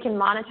if we can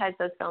monetize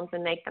those films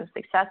and make them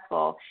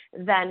successful,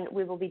 then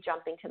we will be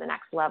jumping to the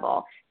next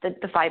level, the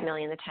 5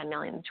 million, the 10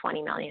 million, the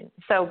 20 million.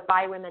 So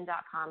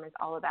ByWomen.com is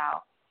all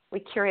about,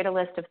 we curate a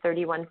list of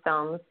 31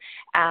 films,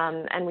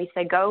 and we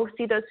say, go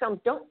see those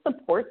films. Don't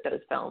support those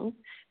films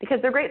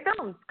because they're great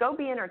films. Go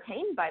be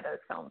entertained by those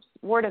films.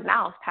 Word of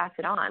mouth, pass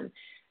it on.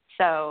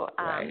 So,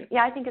 right.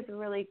 yeah, I think it's a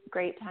really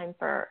great time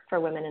for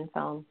women in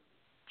film.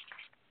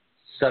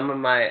 Some of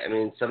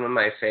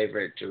my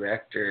favorite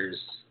directors.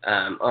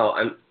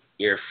 I'm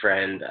your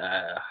friend,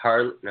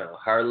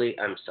 Harley.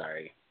 I'm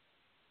sorry,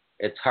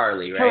 it's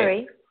Harley,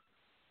 right?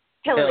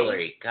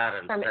 Hillary. God,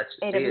 I'm from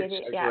such a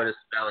yeah. what a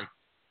spelling.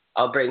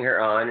 I'll bring her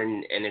on,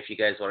 and if you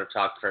guys want to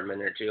talk for a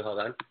minute or two, hold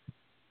on.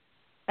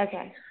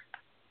 Okay.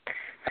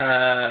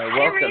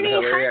 Welcome, Rainey.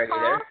 Hillary. Hi, Are you Paul.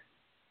 there?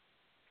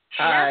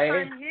 Hi.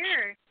 Yes, I'm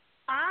here.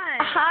 Hi.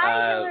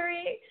 Hi,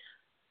 Hillary.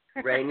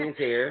 Rainey's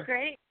here.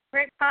 Great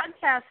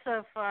podcast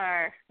so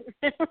far.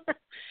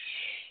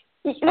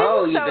 You've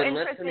been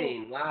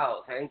listening.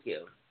 Wow, thank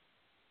you.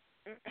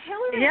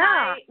 Hillary and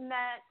I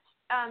met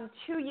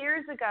 2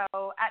 years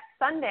ago at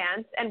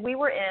Sundance, and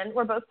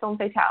we're both film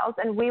fatales,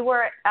 and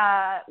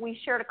we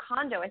shared a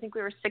condo. I think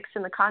we were 6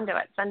 in the condo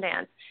at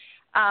Sundance.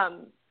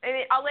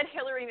 I'll let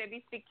Hillary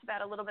maybe speak to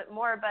that a little bit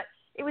more, but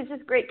it was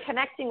just great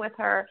connecting with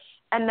her.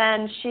 And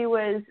then she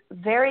was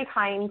very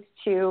kind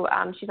to,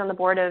 she's on the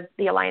board of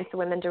the Alliance of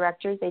Women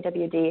Directors,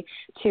 AWD,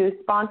 to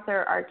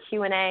sponsor our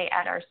Q&A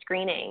at our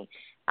screening.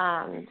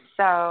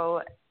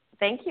 So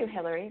thank you,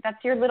 Hillary.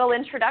 That's your little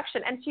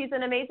introduction. And she's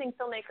an amazing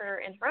filmmaker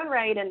in her own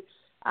right, and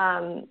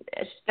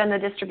she's done the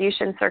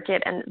distribution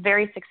circuit and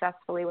very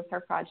successfully with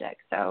her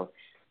project. So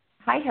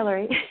hi,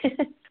 Hillary.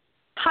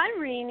 Hi,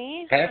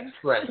 Rainey.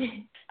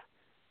 Excellent.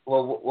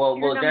 Well,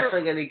 we're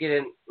definitely going to get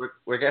in.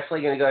 We're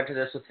definitely going to go into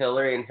this with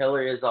Hillary, and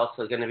Hillary is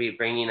also going to be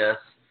bringing us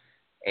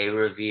a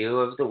review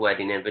of The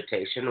Wedding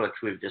Invitation, which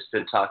we've just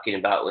been talking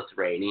about with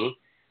Rainey.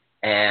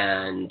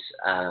 And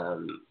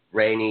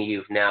Rainey,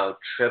 you've now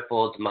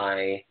tripled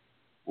my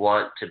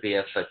want to be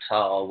a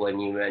fatale when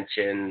you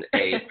mention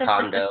a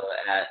condo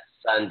at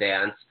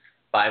Sundance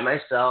by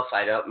myself.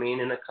 I don't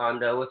mean in a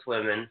condo with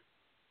women.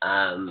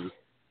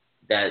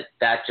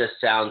 That just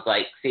sounds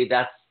like. See,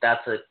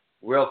 that's a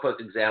real quick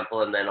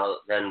example, and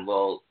then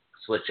we'll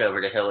switch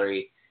over to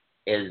Hillary,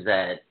 is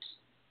that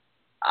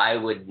I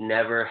would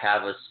never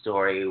have a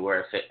story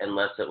where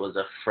unless it was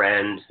a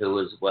friend who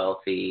was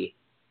wealthy,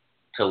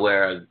 to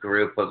where a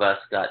group of us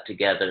got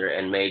together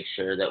and made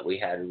sure that we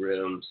had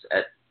rooms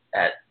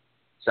at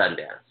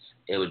Sundance.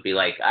 It would be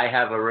like, I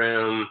have a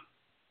room,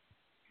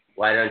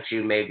 why don't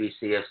you maybe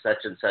see if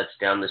such and such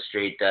down the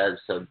street does?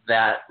 So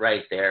that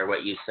right there,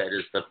 what you said,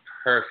 is the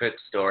perfect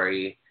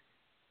story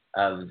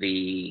of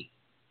the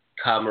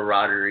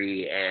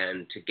camaraderie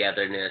and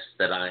togetherness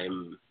that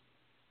I'm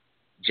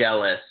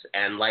jealous.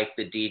 And like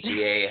the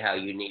DGA, how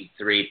you need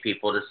 3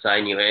 people to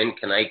sign you in.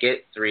 Can I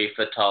get 3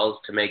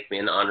 fatales to make me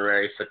an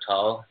honorary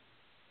fatale?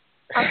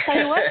 I'll tell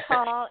you what,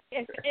 Paul,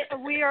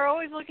 we are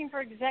always looking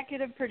for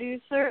executive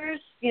producers,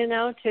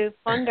 to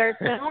fund our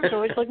films. We're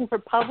always looking for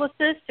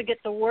publicists to get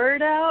the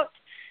word out.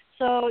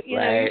 So, you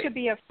could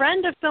be a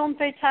friend of Film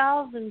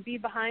Fatales and be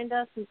behind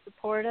us and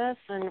support us.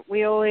 And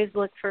we always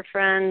look for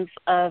friends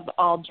of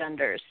all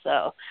genders.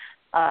 So,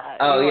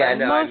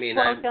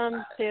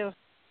 welcome to.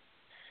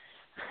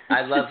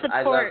 I love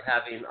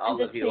having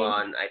all of you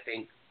on.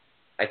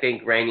 I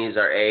think Rainey's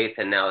our 8th,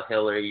 and now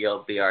Hillary,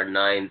 you'll be our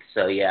 9th.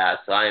 So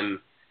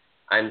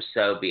I'm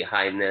so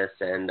behind this.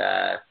 And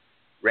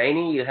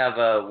Rainey, you have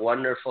a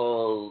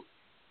wonderful,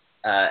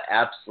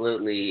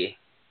 absolutely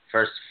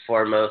first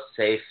foremost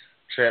safe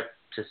trip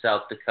to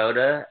South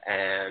Dakota,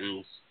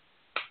 and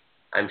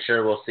I'm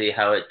sure we'll see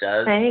how it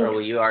does. Thanks.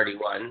 Or you already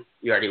won.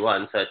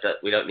 So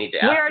we don't need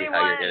to ask you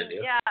how you're going to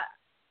do.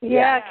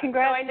 Yeah.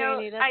 Congrats, so I know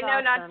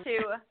awesome. not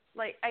to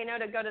I know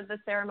to go to the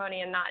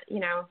ceremony and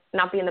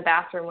not be in the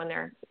bathroom when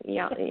they're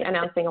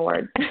announcing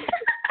awards.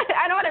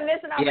 I don't want to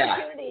miss an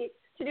opportunity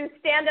to do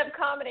stand-up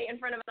comedy in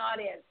front of an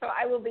audience, so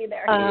I will be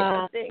there.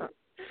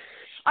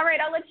 All right,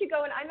 I'll let you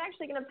go, and I'm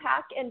actually going to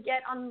pack and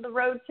get on the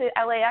road to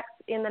LAX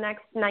in the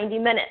next 90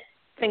 minutes.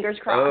 Fingers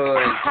crossed. Oh,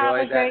 have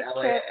a great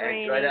trip,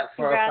 Rainey. Enjoy that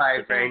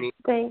 405, Rainey.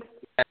 Thanks.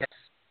 Yes.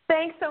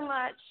 Thanks so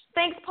much.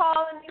 Thanks,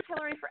 Paul, and thanks,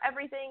 Hillary, for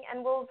everything,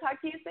 and we'll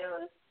talk to you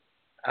soon.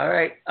 All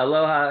right.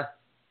 Aloha.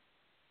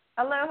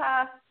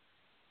 Aloha.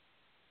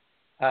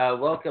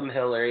 Welcome,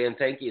 Hillary, and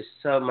thank you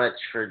so much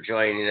for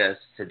joining us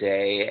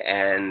today.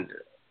 And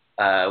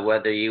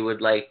whether you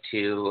would like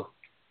to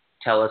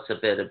tell us a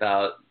bit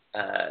about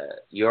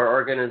your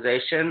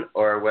organization,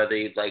 or whether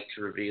you'd like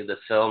to review the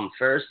film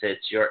first,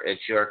 it's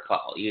your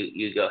call.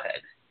 You go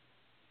ahead.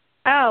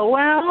 Oh,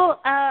 well,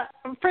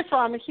 first of all,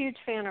 I'm a huge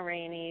fan of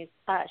Rainey's.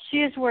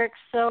 She has worked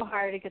so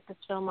hard to get this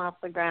film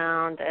off the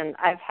ground, and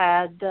I've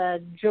had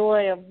the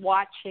joy of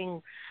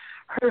watching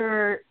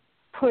her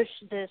push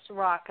this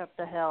rock up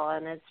the hill,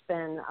 and it's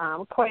been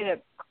quite a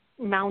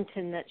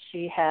mountain that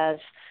she has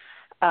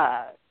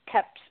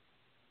kept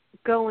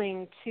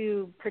going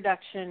to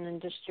production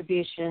and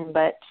distribution,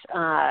 but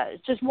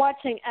just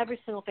watching every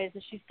single phase,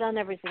 and she's done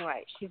everything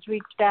right. She's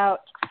reached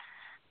out,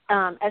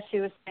 as she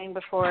was saying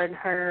before in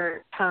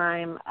her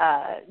time,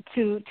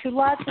 to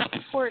lots of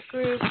support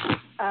groups,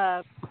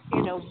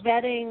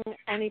 vetting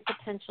any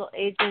potential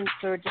agents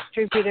or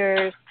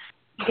distributors,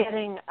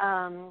 getting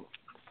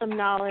some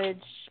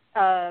knowledge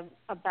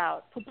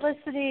about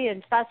publicity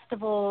and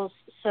festivals.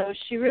 So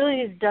she really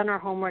has done her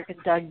homework and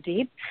dug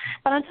deep.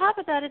 But on top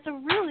of that, it's a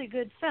really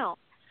good film.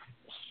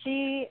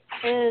 She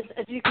is,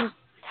 as you can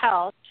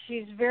tell,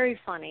 she's very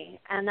funny,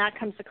 and that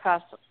comes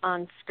across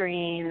on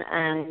screen,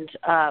 and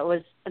it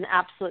was an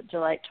absolute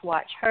delight to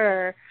watch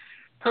her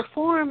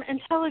perform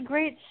and tell a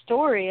great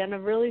story in a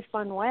really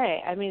fun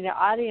way. I mean, the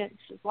audience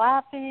is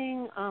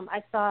laughing.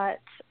 I thought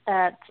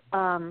at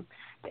the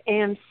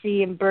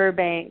AMC in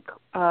Burbank,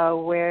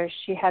 where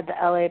she had the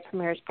LA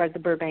premiere as part of the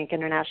Burbank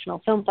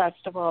International Film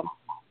Festival,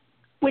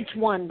 which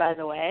won, by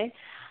the way,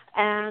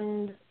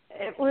 and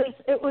it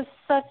was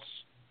such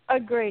a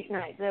great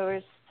night. There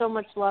was so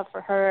much love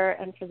for her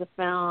and for the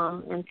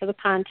film and for the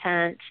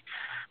content,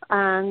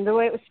 and the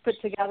way it was put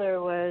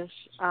together was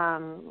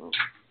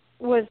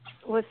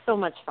so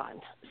much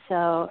fun.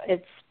 So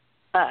it's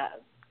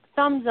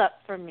thumbs up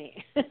for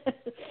me.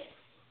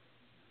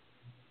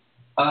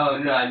 Oh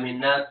no, I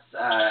mean that's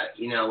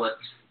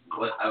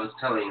what I was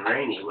telling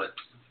Rainey.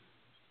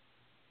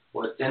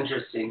 What's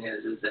interesting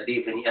is that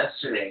even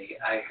yesterday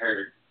I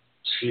heard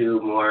two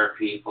more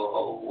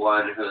people.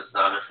 One who's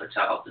not a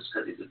Fatale just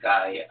because he's a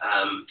guy,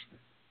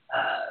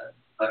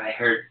 but I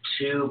heard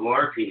two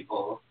more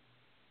people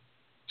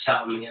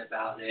tell me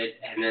about it,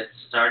 and it's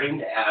starting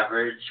to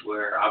average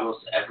where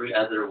almost every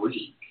other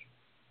week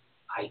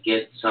I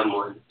get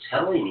someone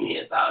telling me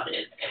about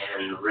it.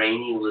 And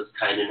Rainey was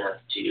kind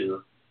enough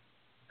to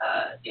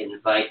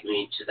invite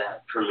me to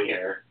that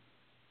premiere,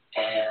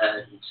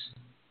 and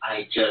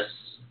I just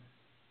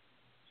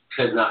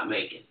could not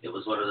make it. It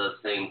was one of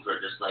those things where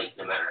just like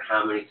no matter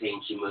how many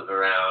things you move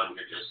around,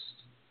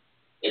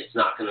 it's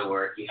not going to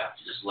work. You have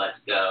to just let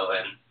it go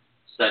and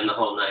spend the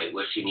whole night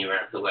wishing you were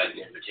at the wedding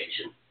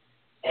invitation.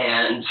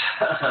 And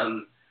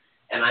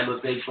I'm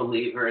a big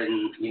believer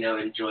in,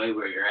 enjoy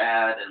where you're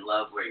at and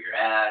love where you're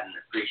at and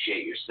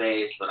appreciate your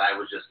space. But I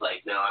was just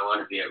like, no, I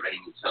want to be at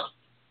Rainey's film.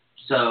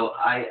 So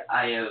I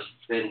have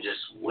been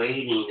just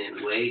waiting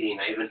and waiting.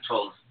 I even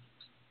told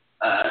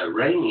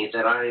Rainey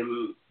that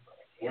I'm,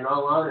 in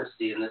all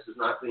honesty, and this is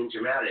not being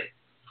dramatic,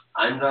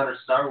 I'm not a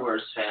Star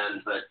Wars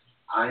fan, but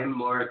I'm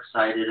more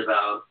excited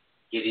about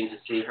getting to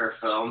see her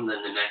film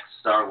than the next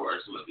Star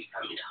Wars movie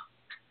coming out.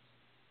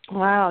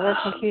 Wow,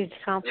 that's a huge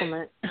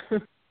compliment.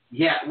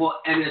 Yeah,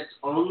 well, and it's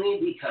only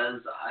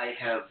because I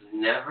have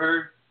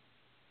never,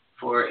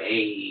 for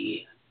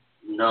a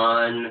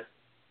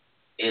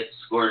it's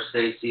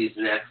Scorsese's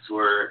next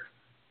work,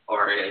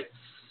 or it's,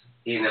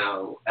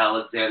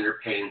 Alexander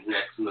Payne's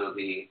next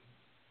movie,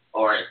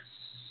 or it's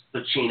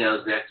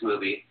Pacino's next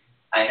movie,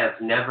 I have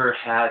never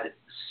had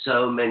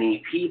so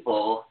many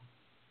people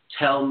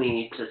tell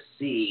me to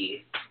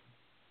see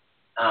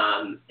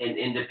an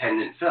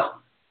independent film.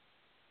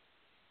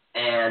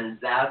 And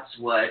that's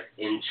what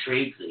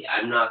intrigues me.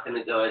 I'm not going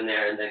to go in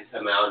there and then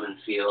come out and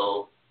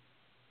feel,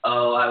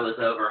 oh, I was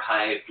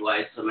overhyped. Why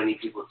did so many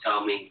people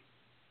tell me?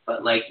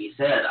 But like you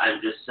said, I'm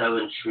just so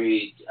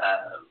intrigued.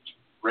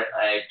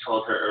 I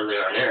told her earlier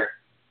on air,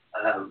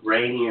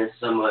 Rainey is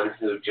someone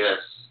who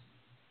just,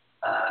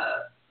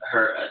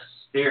 her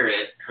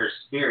spirit,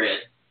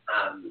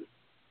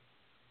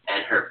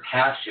 and her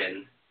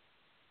passion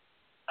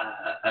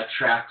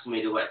attracts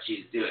me to what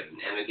she's doing.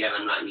 And again,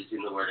 I'm not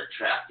using the word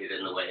attracted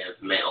in the way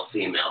of male,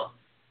 female.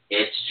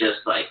 It's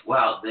just like,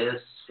 wow,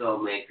 this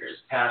filmmaker is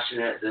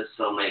passionate. This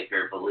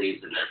filmmaker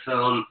believes in their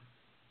film.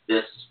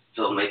 This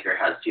filmmaker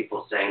has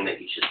people saying that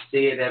you should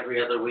see it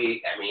every other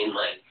week. I mean,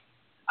 like,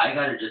 I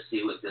got to just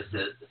see what this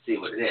is to see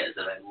what it is.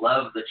 And I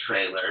love the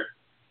trailer.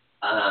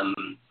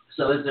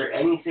 So is there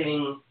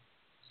anything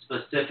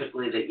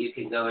specifically that you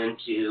can go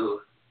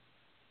into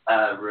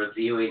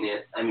reviewing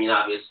it? I mean,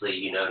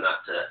 obviously,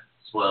 not to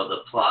spoil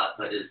the plot,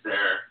 but is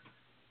there,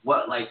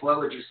 what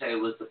would you say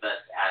was the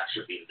best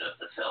attribute of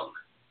the film?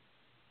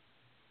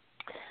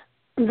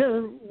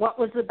 What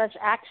was the best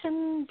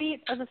action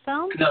beat of the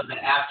film? No, the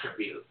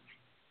attribute.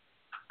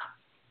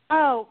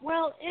 Oh,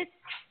 well, it's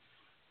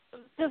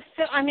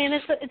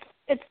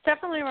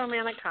definitely a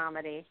romantic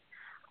comedy.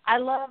 I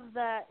love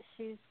that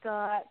she's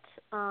got,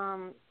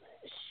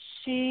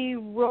 she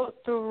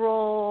wrote the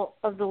role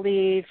of the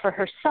lead for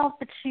herself,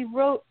 but she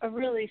wrote a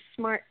really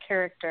smart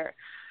character.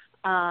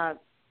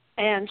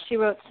 And she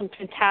wrote some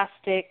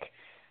fantastic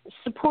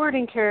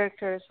supporting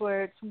characters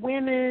where it's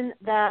women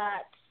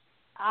that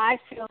I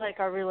feel like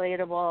are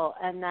relatable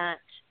and that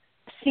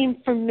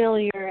seem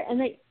familiar. And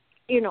they,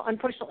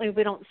 unfortunately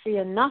we don't see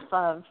enough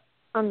of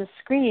on the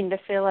screen to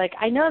feel like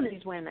I know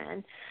these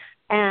women.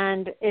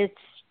 And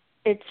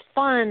it's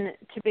fun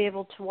to be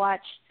able to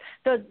watch.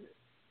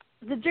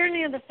 The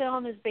journey of the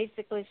film is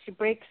basically she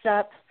breaks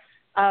up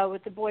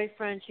with the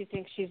boyfriend she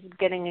thinks she's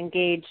getting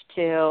engaged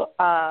to,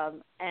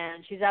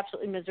 and she's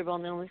absolutely miserable,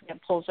 and the only thing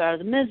that pulls her out of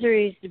the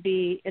misery is to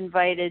be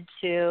invited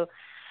to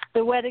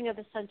the wedding of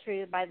the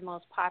century by the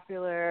most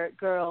popular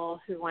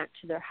girl who went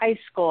to their high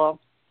school.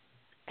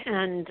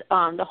 And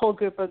the whole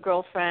group of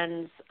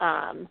girlfriends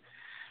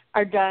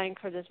are dying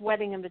for this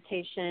wedding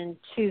invitation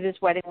to this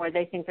wedding where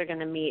they think they're going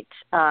to meet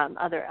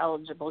other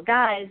eligible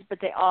guys, but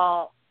they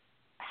all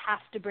have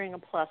to bring a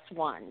plus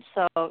one.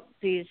 So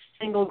these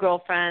single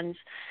girlfriends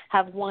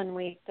have 1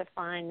 week to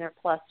find their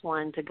plus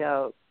one to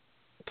go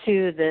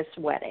to this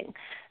wedding.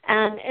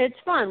 And it's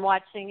fun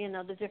watching,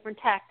 the different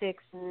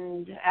tactics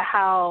and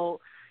how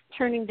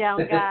turning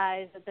down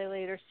guys that they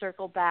later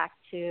circle back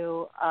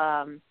to.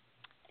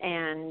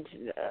 And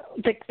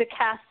the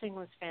casting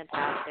was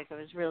fantastic. It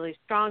was really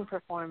strong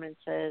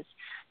performances.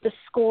 The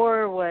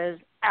score was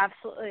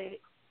absolutely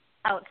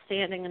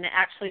outstanding, and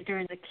actually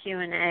during the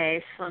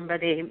Q&A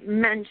somebody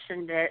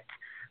mentioned it,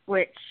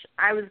 which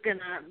I was going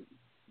to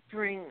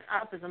bring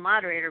up as a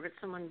moderator, but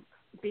someone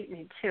beat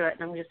me to it,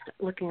 and I'm just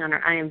looking on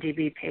our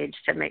IMDb page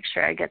to make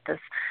sure I get this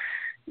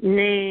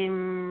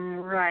name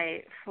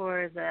right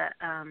for the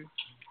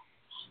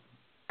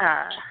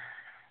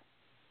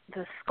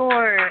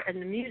score,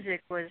 and the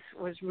music was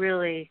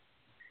really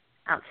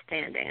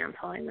outstanding. I'm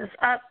pulling this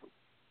up.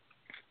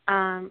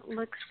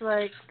 Looks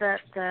like that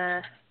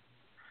the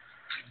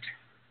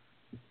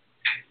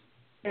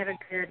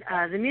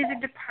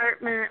music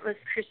department was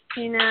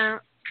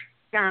Christina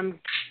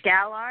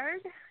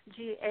Gallard,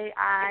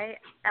 Gaillard,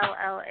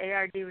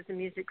 was the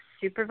music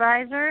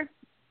supervisor,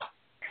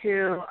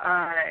 who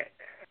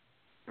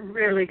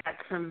really got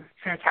some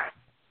fantastic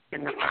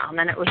in the film,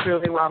 and it was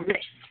really well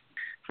mixed.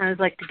 I would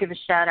like to give a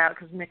shout out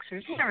because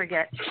mixers never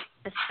get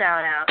a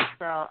shout out.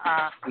 So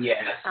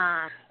yes, I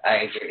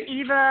agree.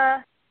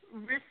 Eva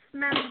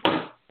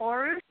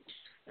Risman-Boruch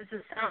is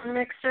a sound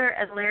mixer,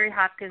 and Larry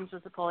Hopkins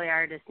was the Foley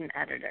artist and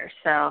editor.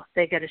 So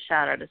they get a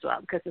shout out as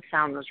well because the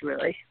sound was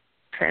really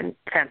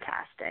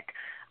fantastic.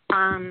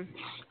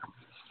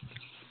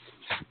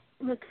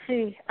 Let's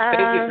see.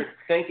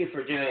 Thank you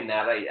for doing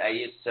that. I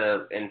used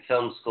to, in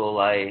film school,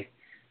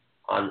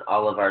 on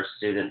all of our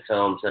student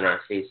films and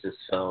our thesis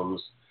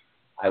films,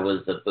 I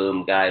was the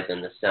boom guy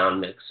and the sound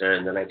mixer,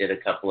 and then I did a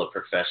couple of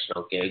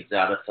professional gigs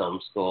out of film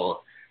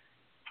school.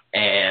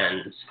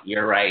 And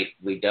you're right,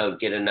 we don't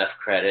get enough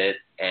credit,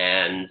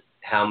 and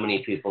how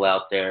many people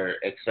out there,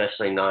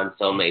 especially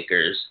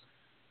non-filmmakers,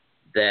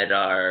 that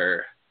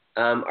are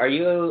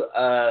you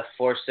a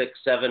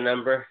 467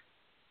 number?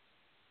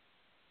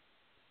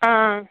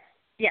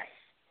 Yes.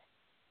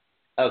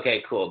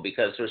 Okay, cool,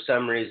 because for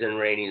some reason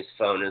Rainey's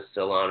phone is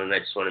still on, and I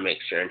just want to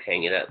make sure and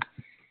hang it up.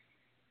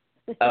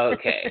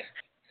 Okay.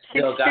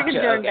 Still gotcha.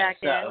 Okay, back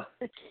so,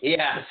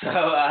 yeah,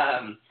 so,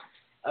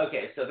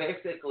 okay, so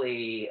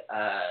basically,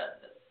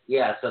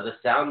 so the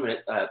sound,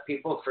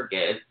 people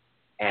forget,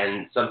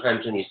 and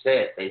sometimes when you say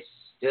it, they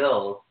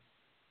still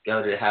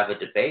go to have a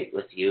debate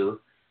with you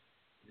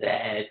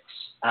that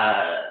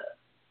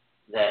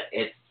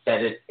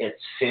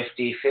it's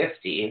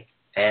 50-50,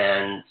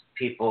 and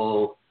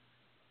people,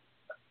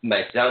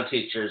 my sound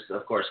teachers,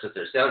 of course, because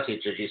they're sound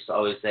teachers, used to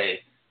always say,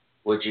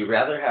 would you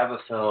rather have a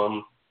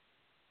film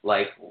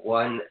like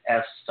one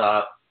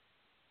f-stop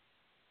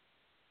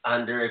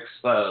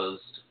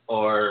underexposed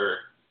or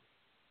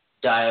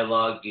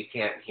dialogue you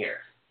can't hear?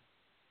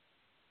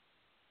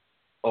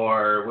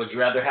 Or would you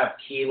rather have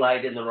key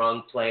light in the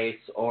wrong place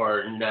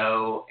or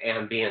no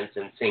ambience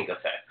and sync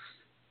effects?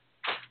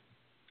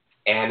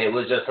 And it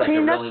was just like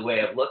a really way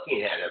of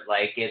looking at it.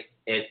 Like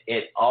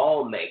it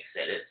all makes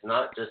it. It's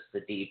not just the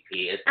DP.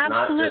 It's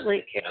absolutely.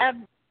 not just the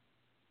camera.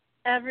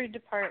 Every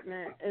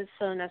department is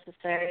so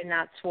necessary, and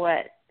that's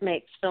what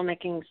makes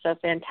filmmaking so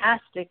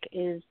fantastic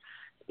is,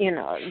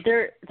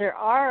 there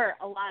are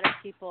a lot of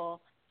people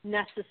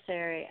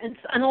necessary.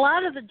 And a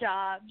lot of the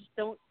jobs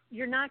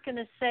you're not going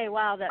to say,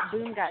 wow, that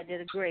boom guy did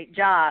a great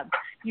job.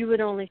 You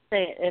would only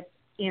say it if,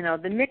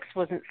 the mix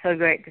wasn't so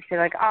great, to say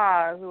like,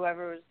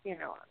 whoever was,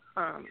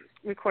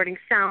 recording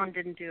sound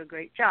didn't do a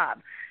great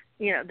job.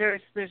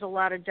 There's a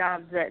lot of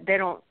jobs that they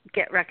don't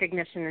get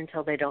recognition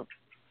until they don't,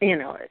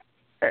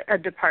 a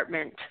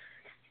department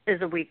is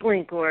a weak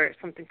link or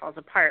something falls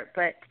apart.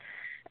 But,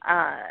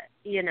 and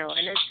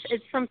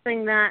it's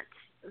something that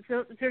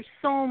there's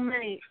so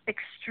many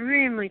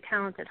extremely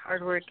talented,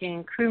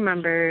 hardworking crew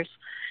members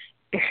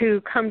who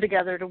come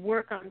together to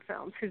work on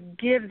films, who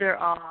give their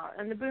all.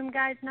 And the boom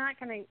guy's not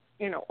going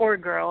to, or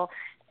girl,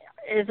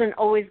 isn't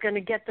always going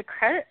to get the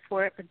credit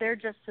for it, but they're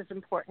just as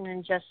important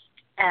and just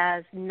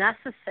as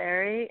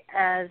necessary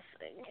as,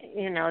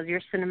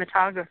 your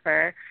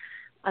cinematographer,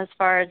 as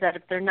far as that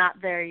if they're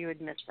not there, you would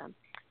miss them.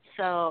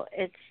 So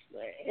it's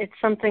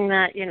something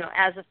that,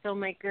 as a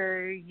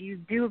filmmaker, you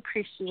do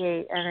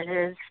appreciate, and it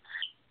is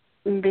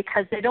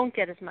because they don't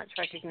get as much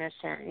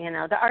recognition.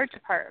 The art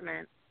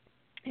department,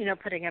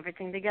 putting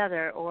everything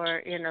together,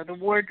 or, the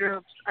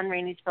wardrobes on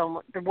Rainey's film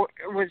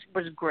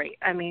was great.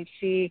 I mean,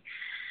 she,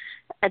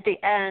 at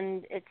the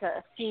end, it's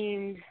a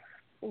themed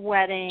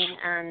wedding,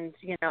 and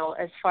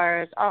as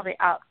far as all the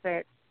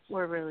outfits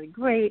were really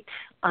great.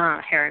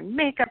 Hair and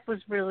makeup was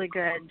really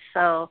good.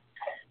 So,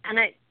 and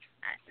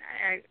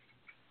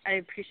I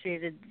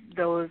appreciated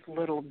those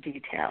little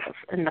details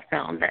in the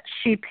film that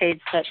she paid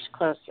such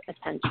close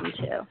attention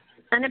to,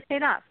 and it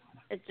paid off.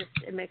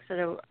 It makes it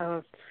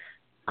a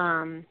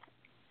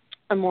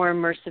more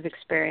immersive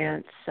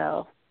experience.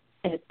 So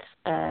it's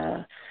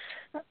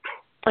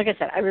like I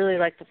said, I really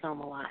like the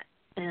film a lot,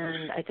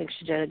 and I think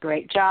she did a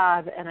great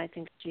job, and I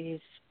think she's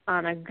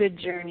on a good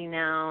journey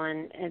now,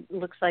 and it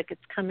looks like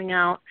it's coming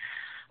out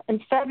in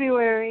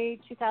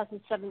February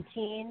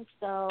 2017,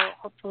 so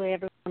hopefully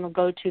everyone will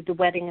go to The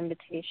Wedding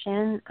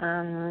Invitation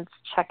and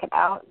check it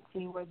out and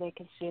see where they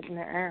can see it in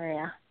their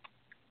area.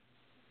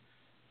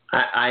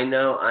 I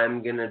know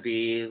I'm going to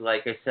be,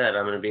 like I said,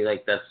 I'm going to be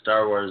like that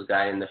Star Wars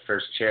guy in the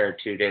first chair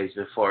 2 days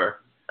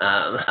before.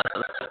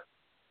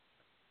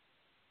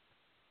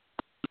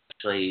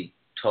 Actually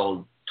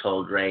told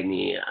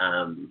Rainey,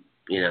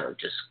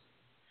 just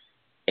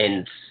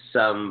in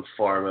some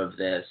form of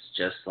this,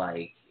 just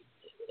like,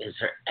 is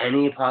there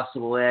any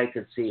possible way I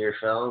could see your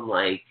film?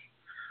 Like,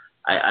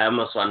 I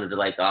almost wanted to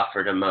like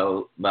offer to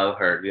mow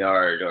her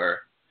yard or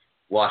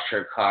wash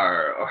her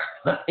car, or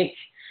like,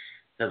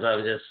 because I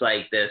was just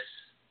like this,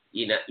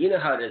 you know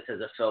how it is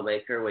as a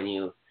filmmaker when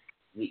you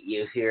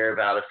hear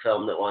about a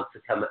film that wants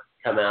to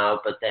come out,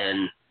 but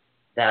then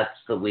that's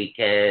the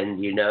weekend,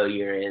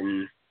 you're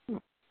in.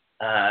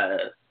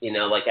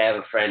 Like I have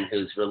a friend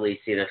who's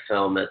releasing a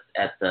film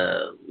at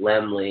the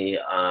Laemmle,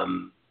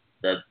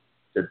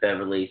 the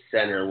Beverly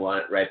Center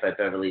one, right by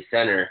Beverly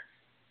Center,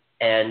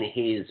 and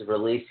he's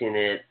releasing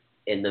it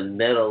in the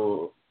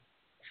middle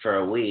for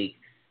a week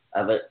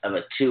of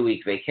a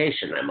 2-week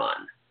vacation I'm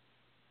on.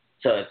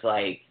 So it's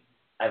like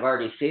I've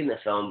already seen the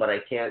film, but I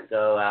can't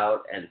go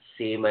out and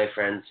see my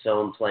friend's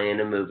film play in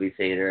a movie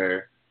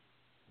theater.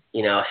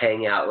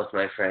 Hang out with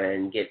my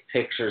friend, get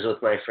pictures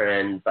with my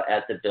friend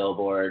at the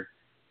billboard,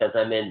 because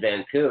I'm in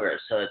Vancouver.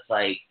 So it's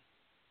like,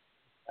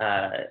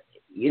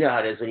 you know how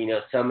it is when you know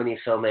so many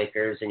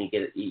filmmakers and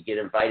you get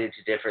invited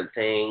to different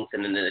things,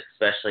 and then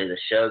especially the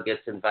show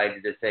gets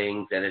invited to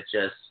things, and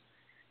so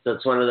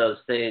it's one of those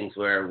things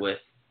where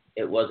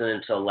it wasn't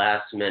until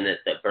last minute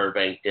that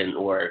Burbank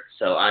didn't work.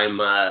 So I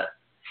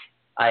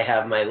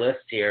have my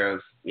list here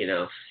of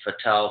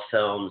Fatale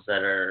films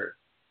that are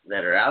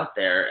out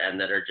there and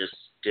that are just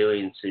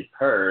doing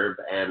superb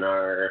and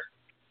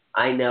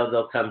I know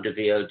they'll come to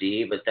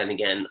VOD, but then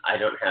again, I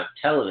don't have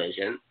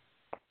television,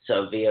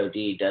 so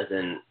VOD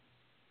doesn't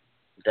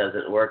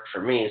work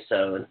for me.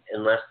 So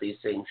unless these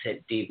things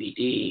hit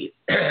DVD,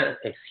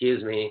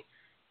 excuse me,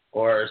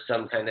 or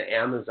some kind of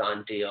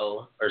Amazon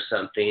deal or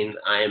something,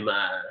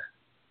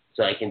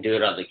 so I can do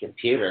it on the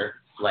computer,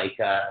 like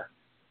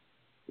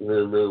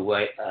Lulu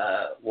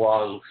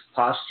Wong's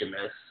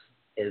Posthumous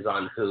is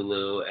on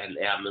Hulu and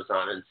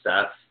Amazon and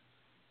stuff,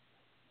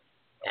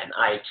 and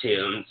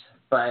iTunes.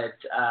 But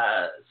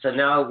so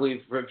now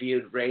we've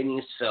reviewed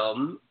Rainey's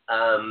film.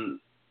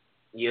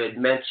 You had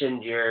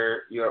mentioned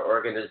your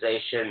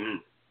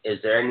organization. Is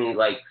there any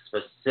like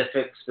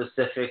specifics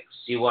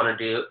you want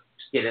to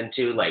get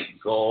into, like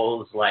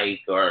goals,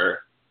 or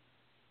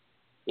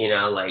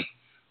like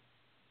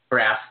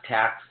brass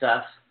tack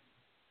stuff?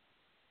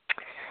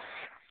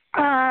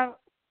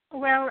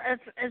 Well,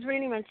 as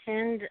Rainey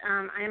mentioned,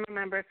 I am a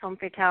member of Film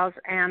Fatales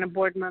and a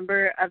board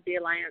member of the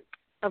Alliance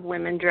of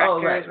Women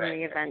Directors and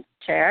the event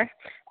chair.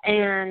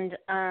 And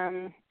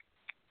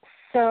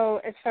so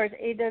as far as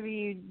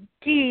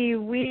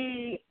AWD,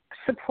 we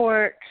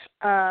support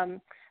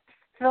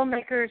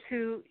filmmakers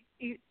who,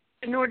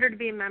 in order to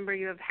be a member,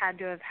 you have had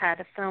to have had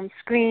a film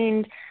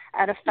screened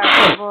at a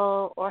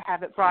festival or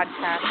have it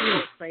broadcast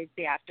or played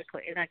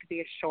theatrically. And that could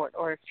be a short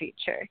or a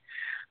feature.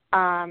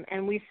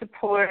 And we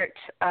support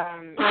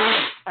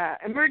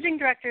emerging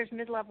directors,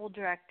 mid-level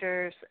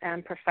directors,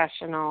 and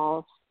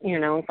professionals,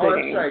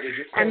 including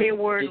Emmy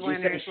Award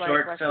winners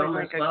like Leslie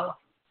Lincoln.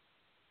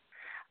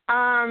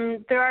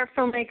 There are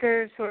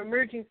filmmakers who are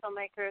emerging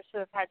filmmakers who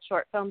have had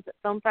short films at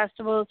film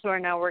festivals who are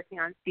now working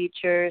on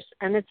features,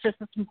 and it's just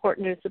as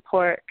important to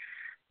support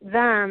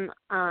them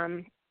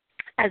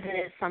as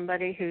it is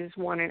somebody who's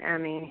won an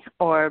Emmy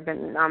or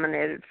been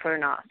nominated for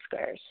an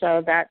Oscar.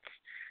 So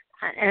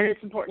and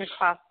it's important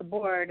across the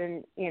board,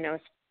 and,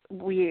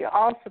 we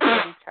all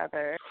support each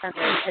other, and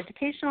there's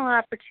educational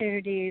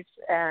opportunities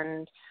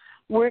and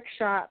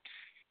workshops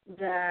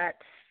that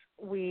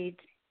we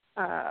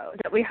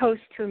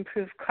host to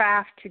improve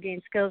craft, to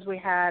gain skills. We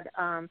had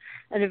an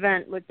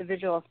event with the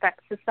Visual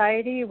Effects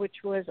Society,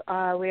 which was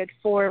we had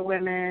 4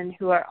 women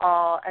who are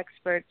all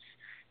experts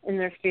in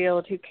their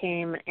field who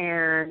came,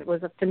 and it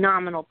was a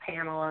phenomenal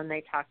panel, and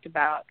they talked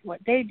about what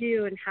they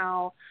do and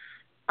how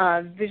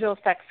visual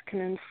effects can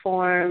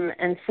inform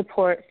and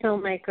support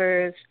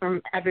filmmakers from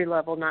every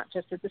level, not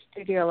just at the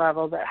studio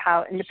level, but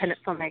how independent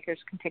filmmakers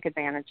can take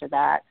advantage of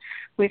that.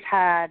 We've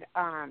had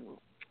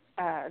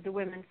the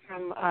women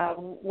from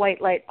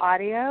White Light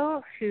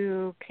Audio,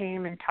 who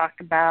came and talked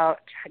about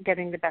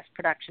getting the best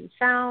production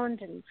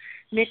sound and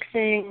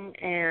mixing,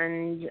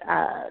 and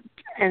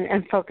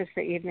focused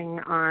the evening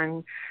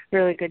on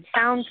really good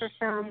sound for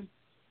film.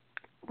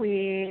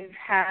 We've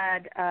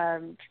had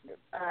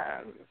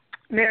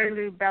Mary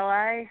Lou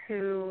Belli,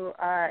 who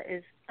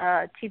is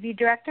a TV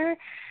director.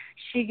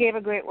 She gave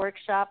a great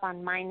workshop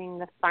on mining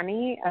the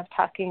funny, of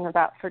talking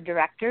about, for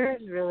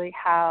directors, really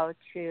how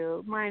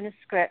to mine a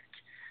script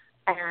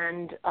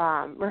and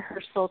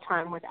rehearsal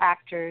time with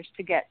actors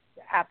to get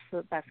the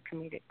absolute best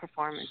comedic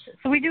performances.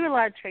 So we do a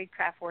lot of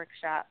tradecraft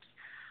workshops.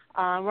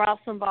 We're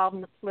also involved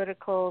in the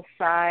political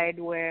side,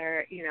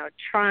 where,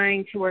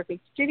 trying to work with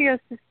studio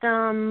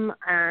system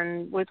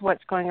and with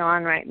what's going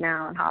on right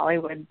now in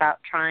Hollywood about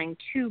trying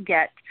to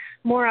get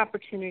more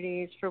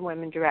opportunities for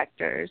women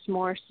directors,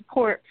 more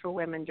support for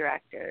women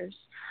directors,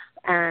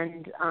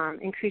 and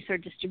increase our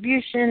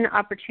distribution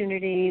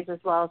opportunities, as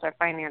well as our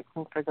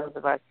financing for those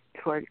of us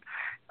who are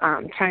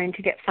trying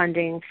to get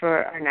funding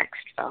for our next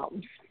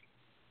films.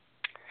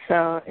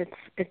 So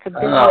it's a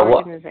big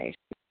organization.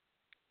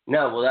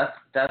 No, well,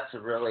 that's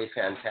really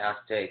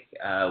fantastic.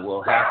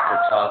 We'll have to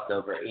talk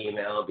over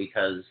email,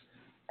 because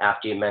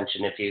after you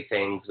mention a few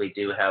things, we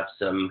do have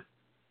some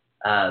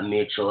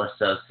mutual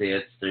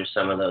associates through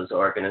some of those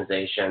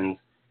organizations.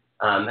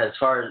 As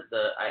far as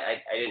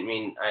I didn't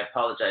mean, I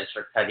apologize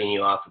for cutting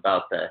you off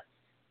about the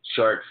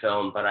short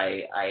film, but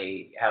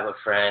I have a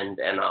friend,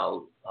 and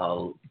I'll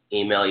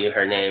email you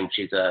her name.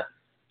 She's a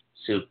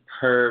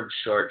superb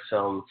short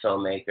film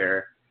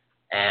filmmaker,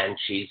 and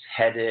she's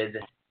headed.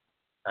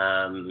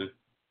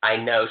 I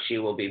know she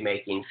will be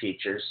making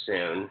features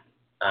soon,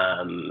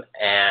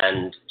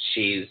 and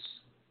she's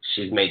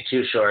made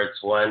 2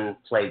 shorts. One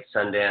played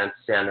Sundance,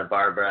 Santa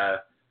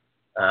Barbara.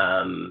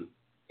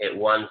 It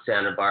won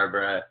Santa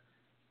Barbara.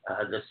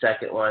 The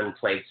second one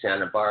played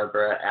Santa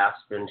Barbara,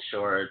 Aspen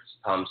Shorts,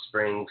 Palm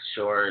Springs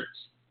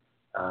Shorts.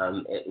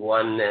 It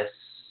won this,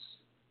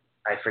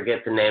 I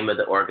forget the name of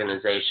the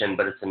organization,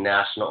 but it's a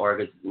national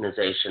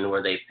organization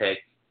where they pick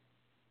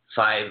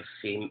 5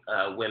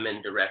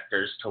 women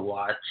directors to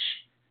watch,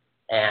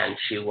 and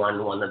she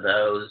won one of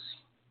those.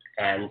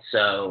 And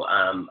so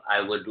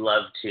I would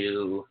love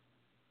to,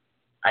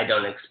 I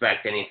don't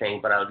expect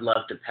anything, but I would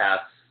love to pass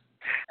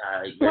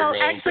your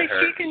name actually, to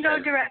her. she can go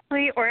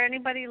directly, or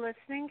anybody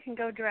listening can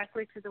go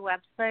directly to the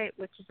website,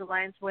 which is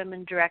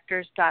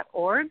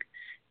alliancewomendirectors.org,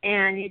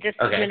 and you just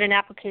submit an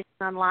application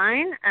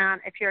online.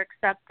 If you're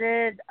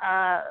accepted,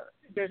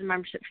 there's a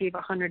membership fee of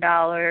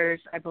 $100,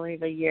 I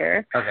believe, a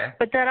year. Okay.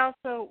 But that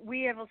also,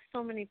 we have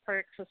so many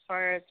perks as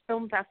far as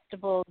film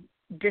festival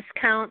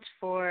discounts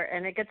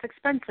and it gets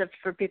expensive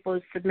for people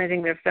who's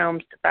submitting their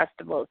films to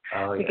festivals.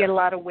 We get a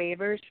lot of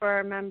waivers for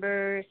our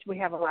members. We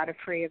have a lot of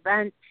free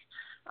events.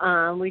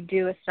 We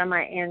do a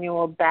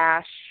semi-annual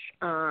bash,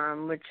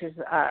 which is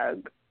a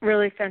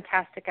really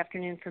fantastic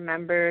afternoon for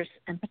members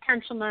and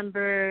potential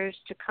members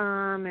to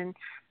come, and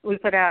we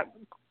put out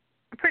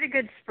a pretty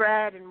good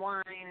spread and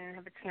wine and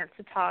have a chance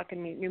to talk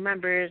and meet new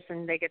members,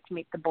 and they get to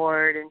meet the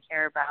board and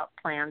hear about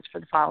plans for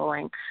the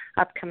following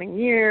upcoming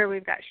year.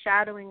 We've got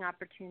shadowing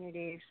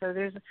opportunities, so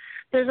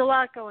there's a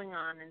lot going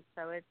on, and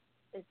so it's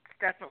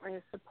definitely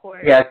a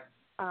support. Yeah.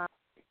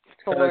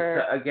 For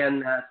so again,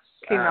 that's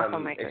female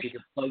filmmakers. If you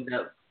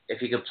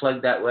could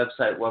plug that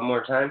website one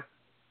more time.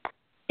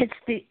 It's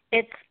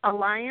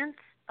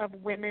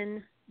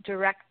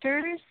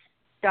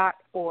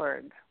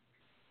allianceofwomendirectors.org.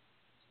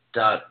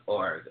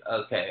 .org.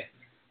 Okay.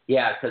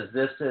 Yeah, because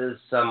this is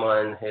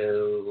someone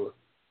who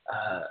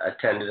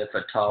attended a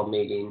Fatale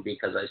meeting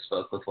because I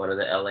spoke with one of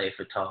the LA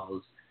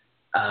Fatales.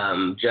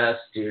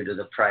 Just due to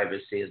the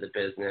privacy of the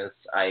business,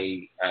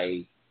 I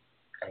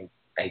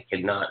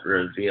could not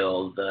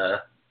reveal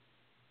the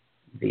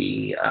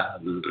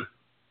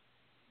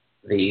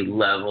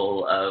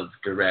level of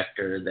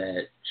director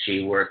that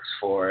she works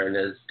for and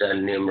has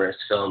done numerous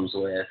films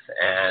with,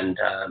 and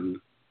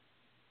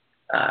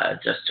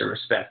just to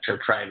respect her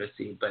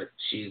privacy. But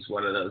she's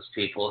one of those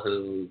people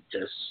who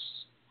just,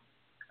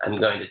 I'm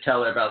going to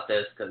tell her about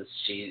this because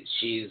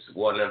she's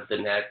one of the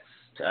next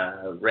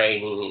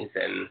Rainey's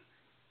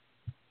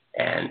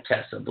and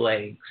Tessa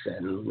Blakes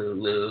and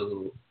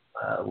Lulu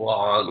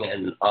Wong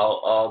and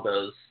all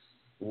those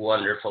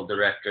wonderful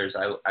directors.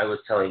 I was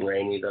telling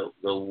Rainey the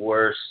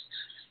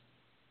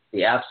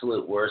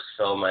absolute worst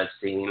film I've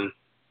seen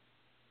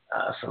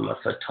from a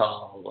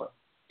Fatale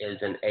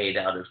is an 8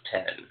 out of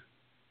 10.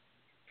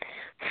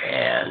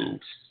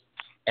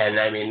 And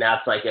I mean,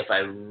 that's like, if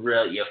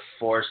you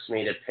forced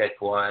me to pick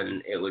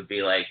one, it would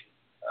be like,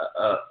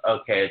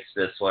 okay, it's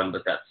this one,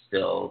 but that's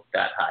still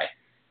that high.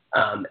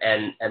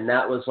 And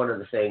that was one of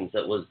the things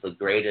that was the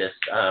greatest.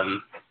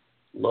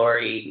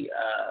 Lori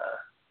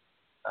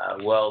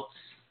Welts,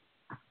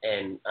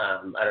 and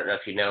I don't know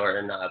if you know her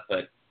or not,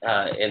 but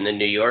in the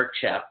New York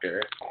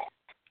chapter,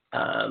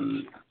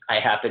 I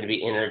happen to be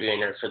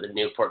interviewing her for the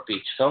Newport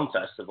Beach Film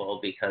Festival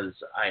because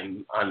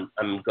I'm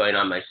going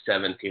on my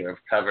 7th year of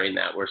covering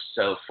that. We're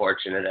so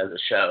fortunate as a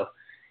show.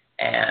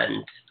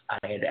 And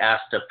I had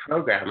asked a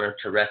programmer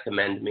to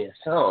recommend me a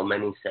film,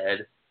 and he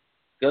said,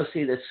 go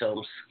see this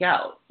film,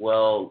 Scout.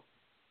 Well,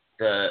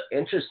 the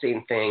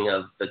interesting thing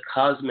of the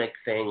cosmic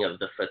thing of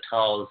the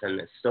Fatals and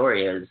the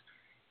story is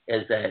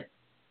that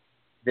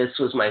this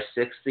was my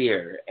 6th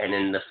year, and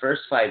in the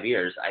first 5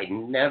 years, I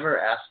never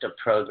asked a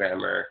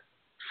programmer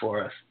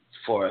for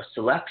a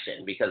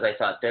selection because I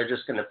thought they're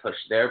just going to push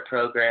their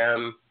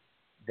program.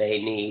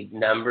 They need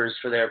numbers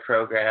for their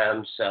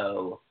program,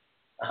 so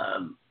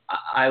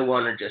I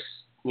want to just,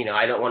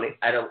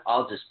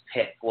 I'll just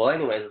pick. Well,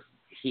 anyways,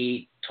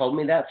 he told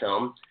me that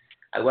film.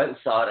 I went and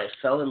saw it. I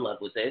fell in love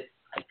with it.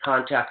 I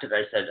contacted,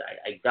 I said,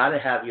 I got to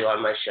have you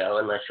on my show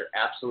unless you're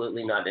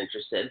absolutely not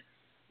interested.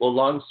 Well,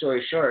 long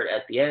story short,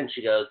 at the end,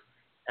 she goes,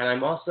 and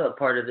I'm also a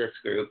part of this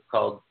group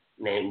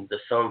named the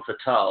Film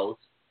Fatales,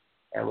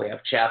 and we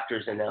have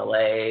chapters in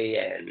LA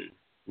and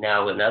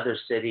now in other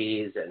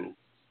cities,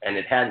 and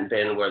it hadn't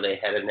been where they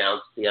had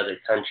announced the other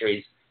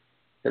countries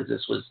because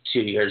this was 2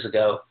 years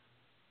ago.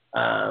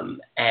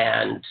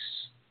 And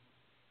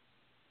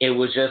it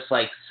was just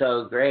like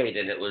so great,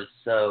 and it was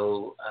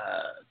so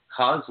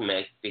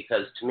cosmic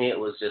because to me it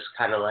was just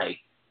kind of like,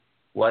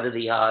 what are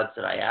the odds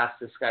that I ask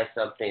this guy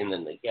something,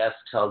 then the guest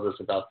tells us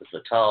about the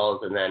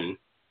Fatales, and then,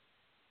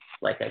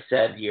 like I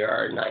said, you're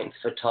our 9th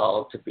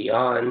Fatal to be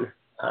on.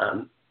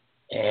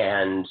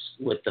 And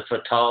with the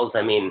Fatales,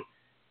 I mean,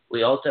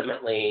 we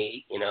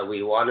ultimately,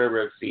 we want to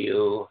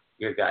review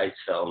your guys'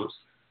 films,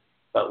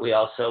 but we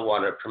also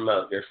want to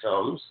promote your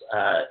films.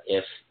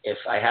 If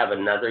I have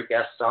another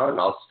guest on,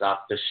 I'll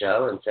stop the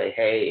show and say,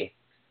 hey,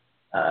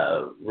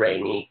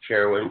 Rainey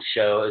Kirwan's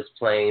show is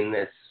playing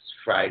this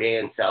Friday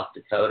in South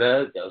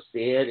Dakota. Go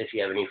see it. If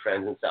you have any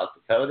friends in South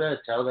Dakota,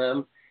 tell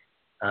them.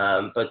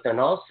 But then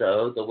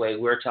also, the way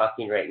we're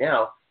talking right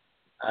now,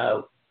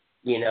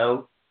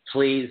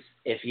 please,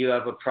 if you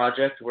have a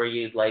project where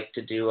you'd like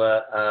to do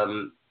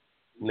a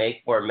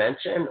make more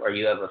mention, or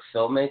you have a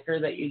filmmaker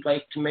that you'd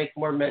like to make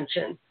more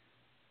mention,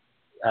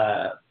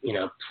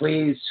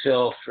 please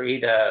feel free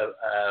to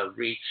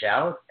reach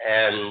out.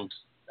 And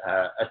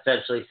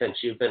essentially, since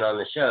you've been on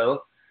the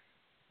show,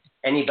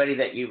 anybody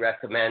that you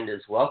recommend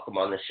is welcome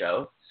on the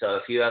show. So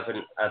if you have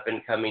an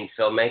up-and-coming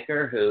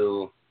filmmaker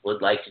who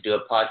would like to do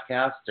a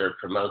podcast or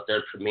promote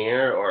their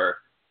premiere or,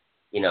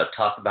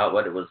 talk about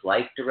what it was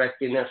like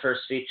directing their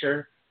first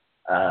feature,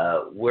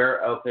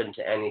 we're open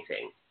to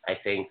anything. I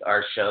think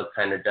our show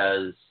kind of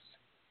does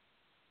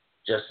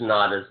just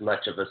not as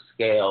much of a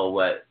scale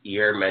what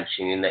you're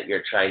mentioning that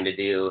you're trying to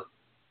do.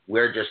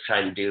 We're just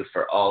trying to do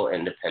for all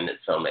independent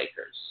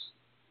filmmakers.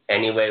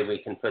 Any way we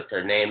can put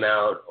their name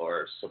out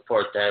or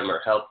support them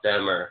or help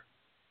them or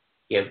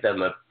give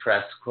them a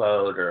press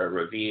quote or a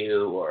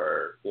review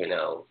or,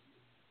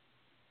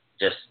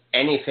 just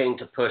anything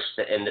to push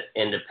the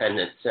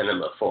independent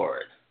cinema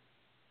forward.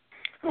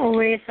 Well,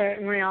 we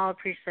certainly all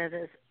appreciate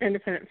it as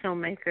independent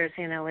filmmakers.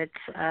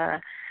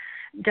 It's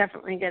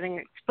definitely getting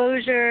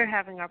exposure,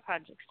 having our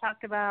projects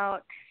talked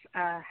about,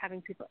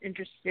 having people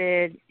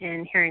interested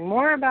in hearing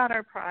more about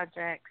our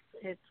projects.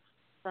 It's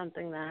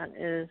something that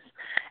is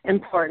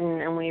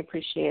important, and we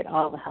appreciate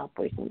all the help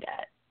we can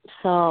get.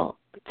 So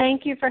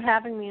thank you for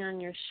having me on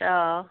your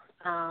show.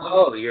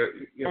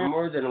 You're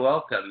more than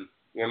welcome.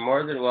 You're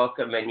more than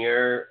welcome,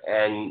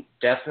 and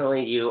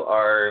definitely you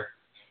are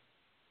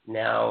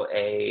now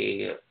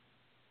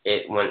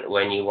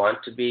when you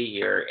want to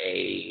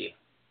be,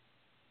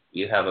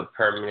 you have a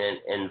permanent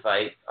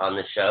invite on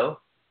the show.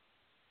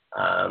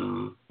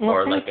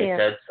 Or like I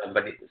said,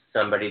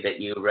 somebody that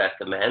you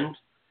recommend.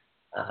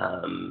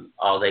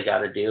 All they got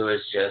to do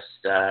is just,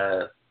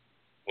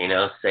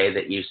 say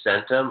that you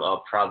sent them.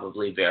 I'll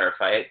probably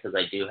verify it because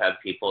I do have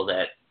people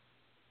that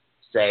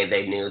say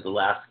they knew the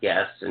last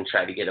guest and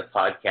try to get a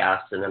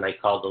podcast, and then I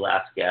called the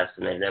last guest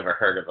and they never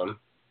heard of them.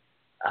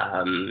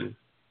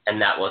 And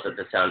that wasn't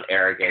to sound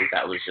arrogant.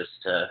 That was just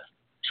to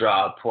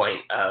draw a point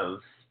of,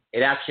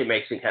 it actually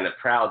makes me kind of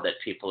proud that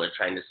people are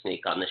trying to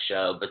sneak on the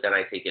show, but then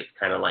I think it's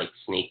kind of like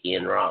sneaky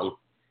and wrong.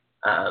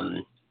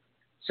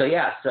 So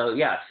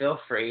feel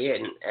free,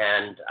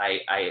 and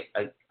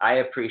I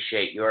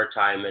appreciate your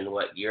time and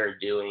what you're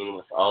doing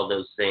with all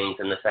those things,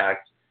 and the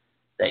fact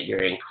that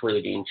you're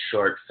including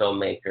short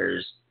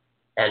filmmakers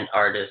and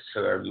artists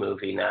who are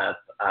moving up.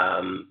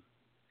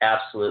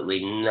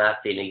 Absolutely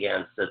nothing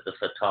against that the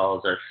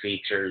Fatales are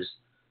features,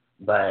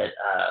 but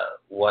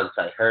once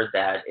I heard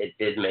that, it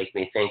did make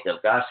me think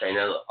of, gosh, I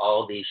know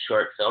all these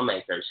short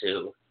filmmakers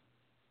who,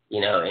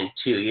 in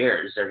 2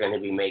 years they're going to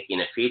be making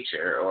a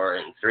feature, or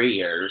in 3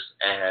 years,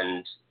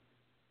 and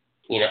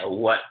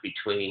what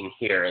between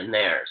here and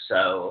there.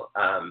 So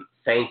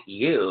thank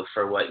you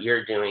for what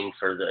you're doing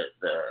for the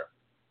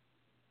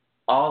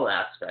all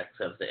aspects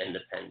of the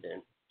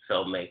independent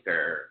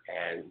filmmaker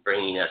and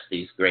bringing us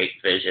these great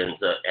visions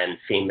and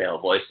female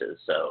voices.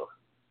 So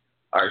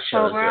our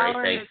show is very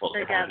thankful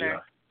to have you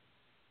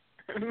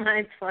on.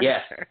 My pleasure.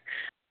 Yes.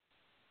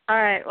 All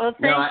right. Well,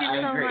 thank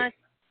you so agree. much.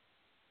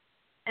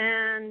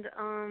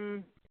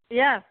 And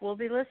we'll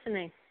be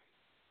listening.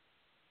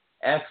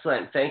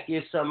 Excellent. Thank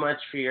you so much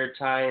for your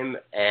time,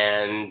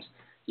 and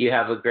You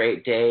have a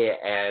great day,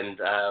 and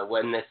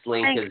when this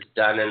link is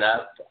done and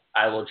up,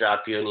 I will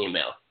drop you an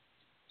email.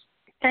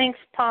 Thanks,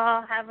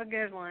 Paul. Have a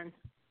good one.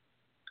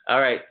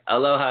 All right.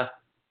 Aloha.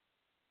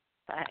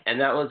 Bye. And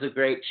that was a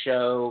great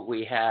show.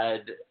 We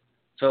had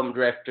film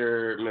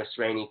director Miss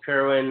Rainey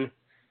Kerwin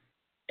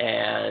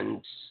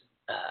and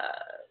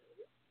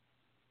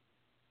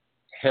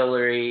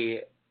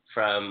Hillary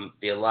from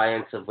the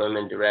Alliance of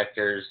Women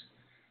Directors.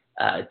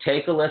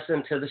 Take a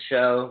listen to the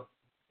show.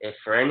 If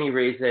for any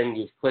reason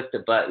you've clicked a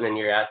button and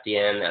you're at the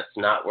end, that's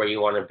not where you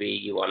want to be.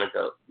 You want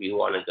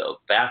to go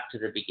back to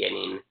the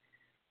beginning.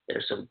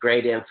 There's some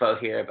great info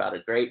here about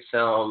a great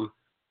film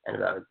and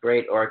about a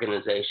great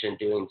organization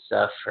doing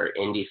stuff for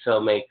indie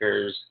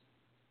filmmakers,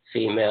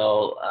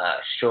 female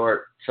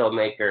short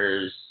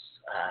filmmakers,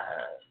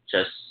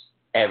 just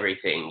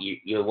everything.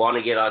 You want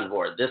to get on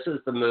board. This is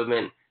the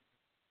movement.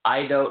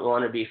 I don't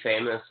want to be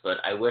famous, but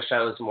I wish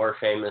I was more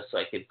famous so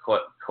I could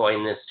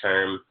coin this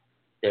term.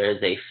 There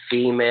is a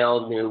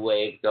female new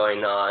wave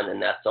going on,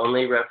 and that's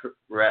only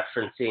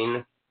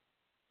referencing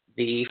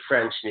the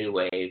French New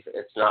Wave.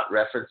 It's not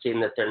referencing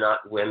that they're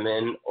not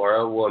women or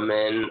a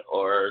woman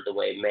or the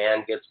way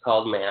man gets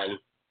called man.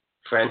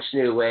 French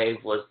New Wave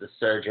was the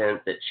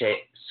surgence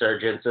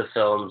of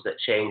films that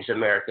changed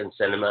American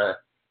cinema,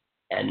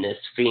 and this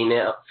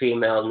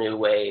female New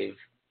Wave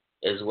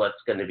is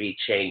what's going to be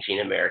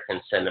changing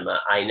American cinema.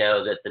 I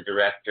know that the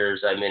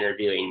directors I'm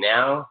interviewing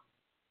now,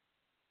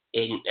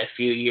 in a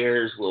few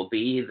years, will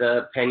be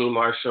the Penny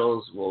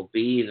Marshalls, will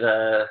be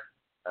the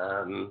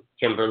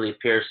Kimberly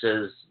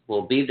Pierces,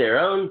 will be their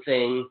own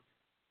thing,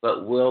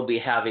 but will be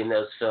having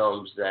those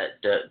films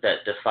that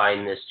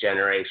define this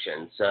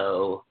generation.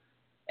 So,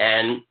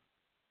 and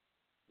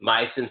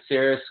my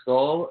sincerest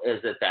goal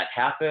is that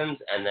happens,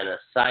 and then a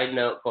side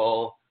note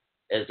goal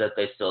is that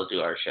they still do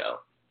our show.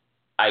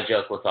 I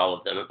joke with all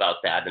of them about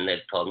that, and they've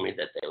told me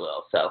that they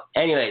will. So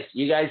anyways,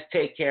 you guys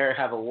take care.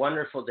 Have a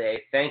wonderful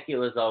day. Thank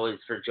you, as always,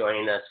 for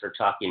joining us for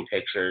Talking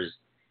Pictures.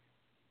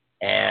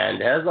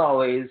 And as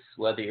always,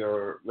 whether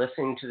you're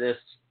listening to this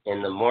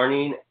in the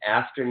morning,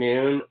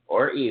 afternoon,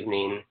 or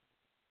evening,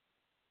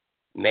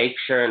 make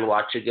sure and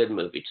watch a good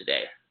movie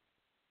today.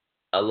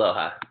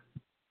 Aloha.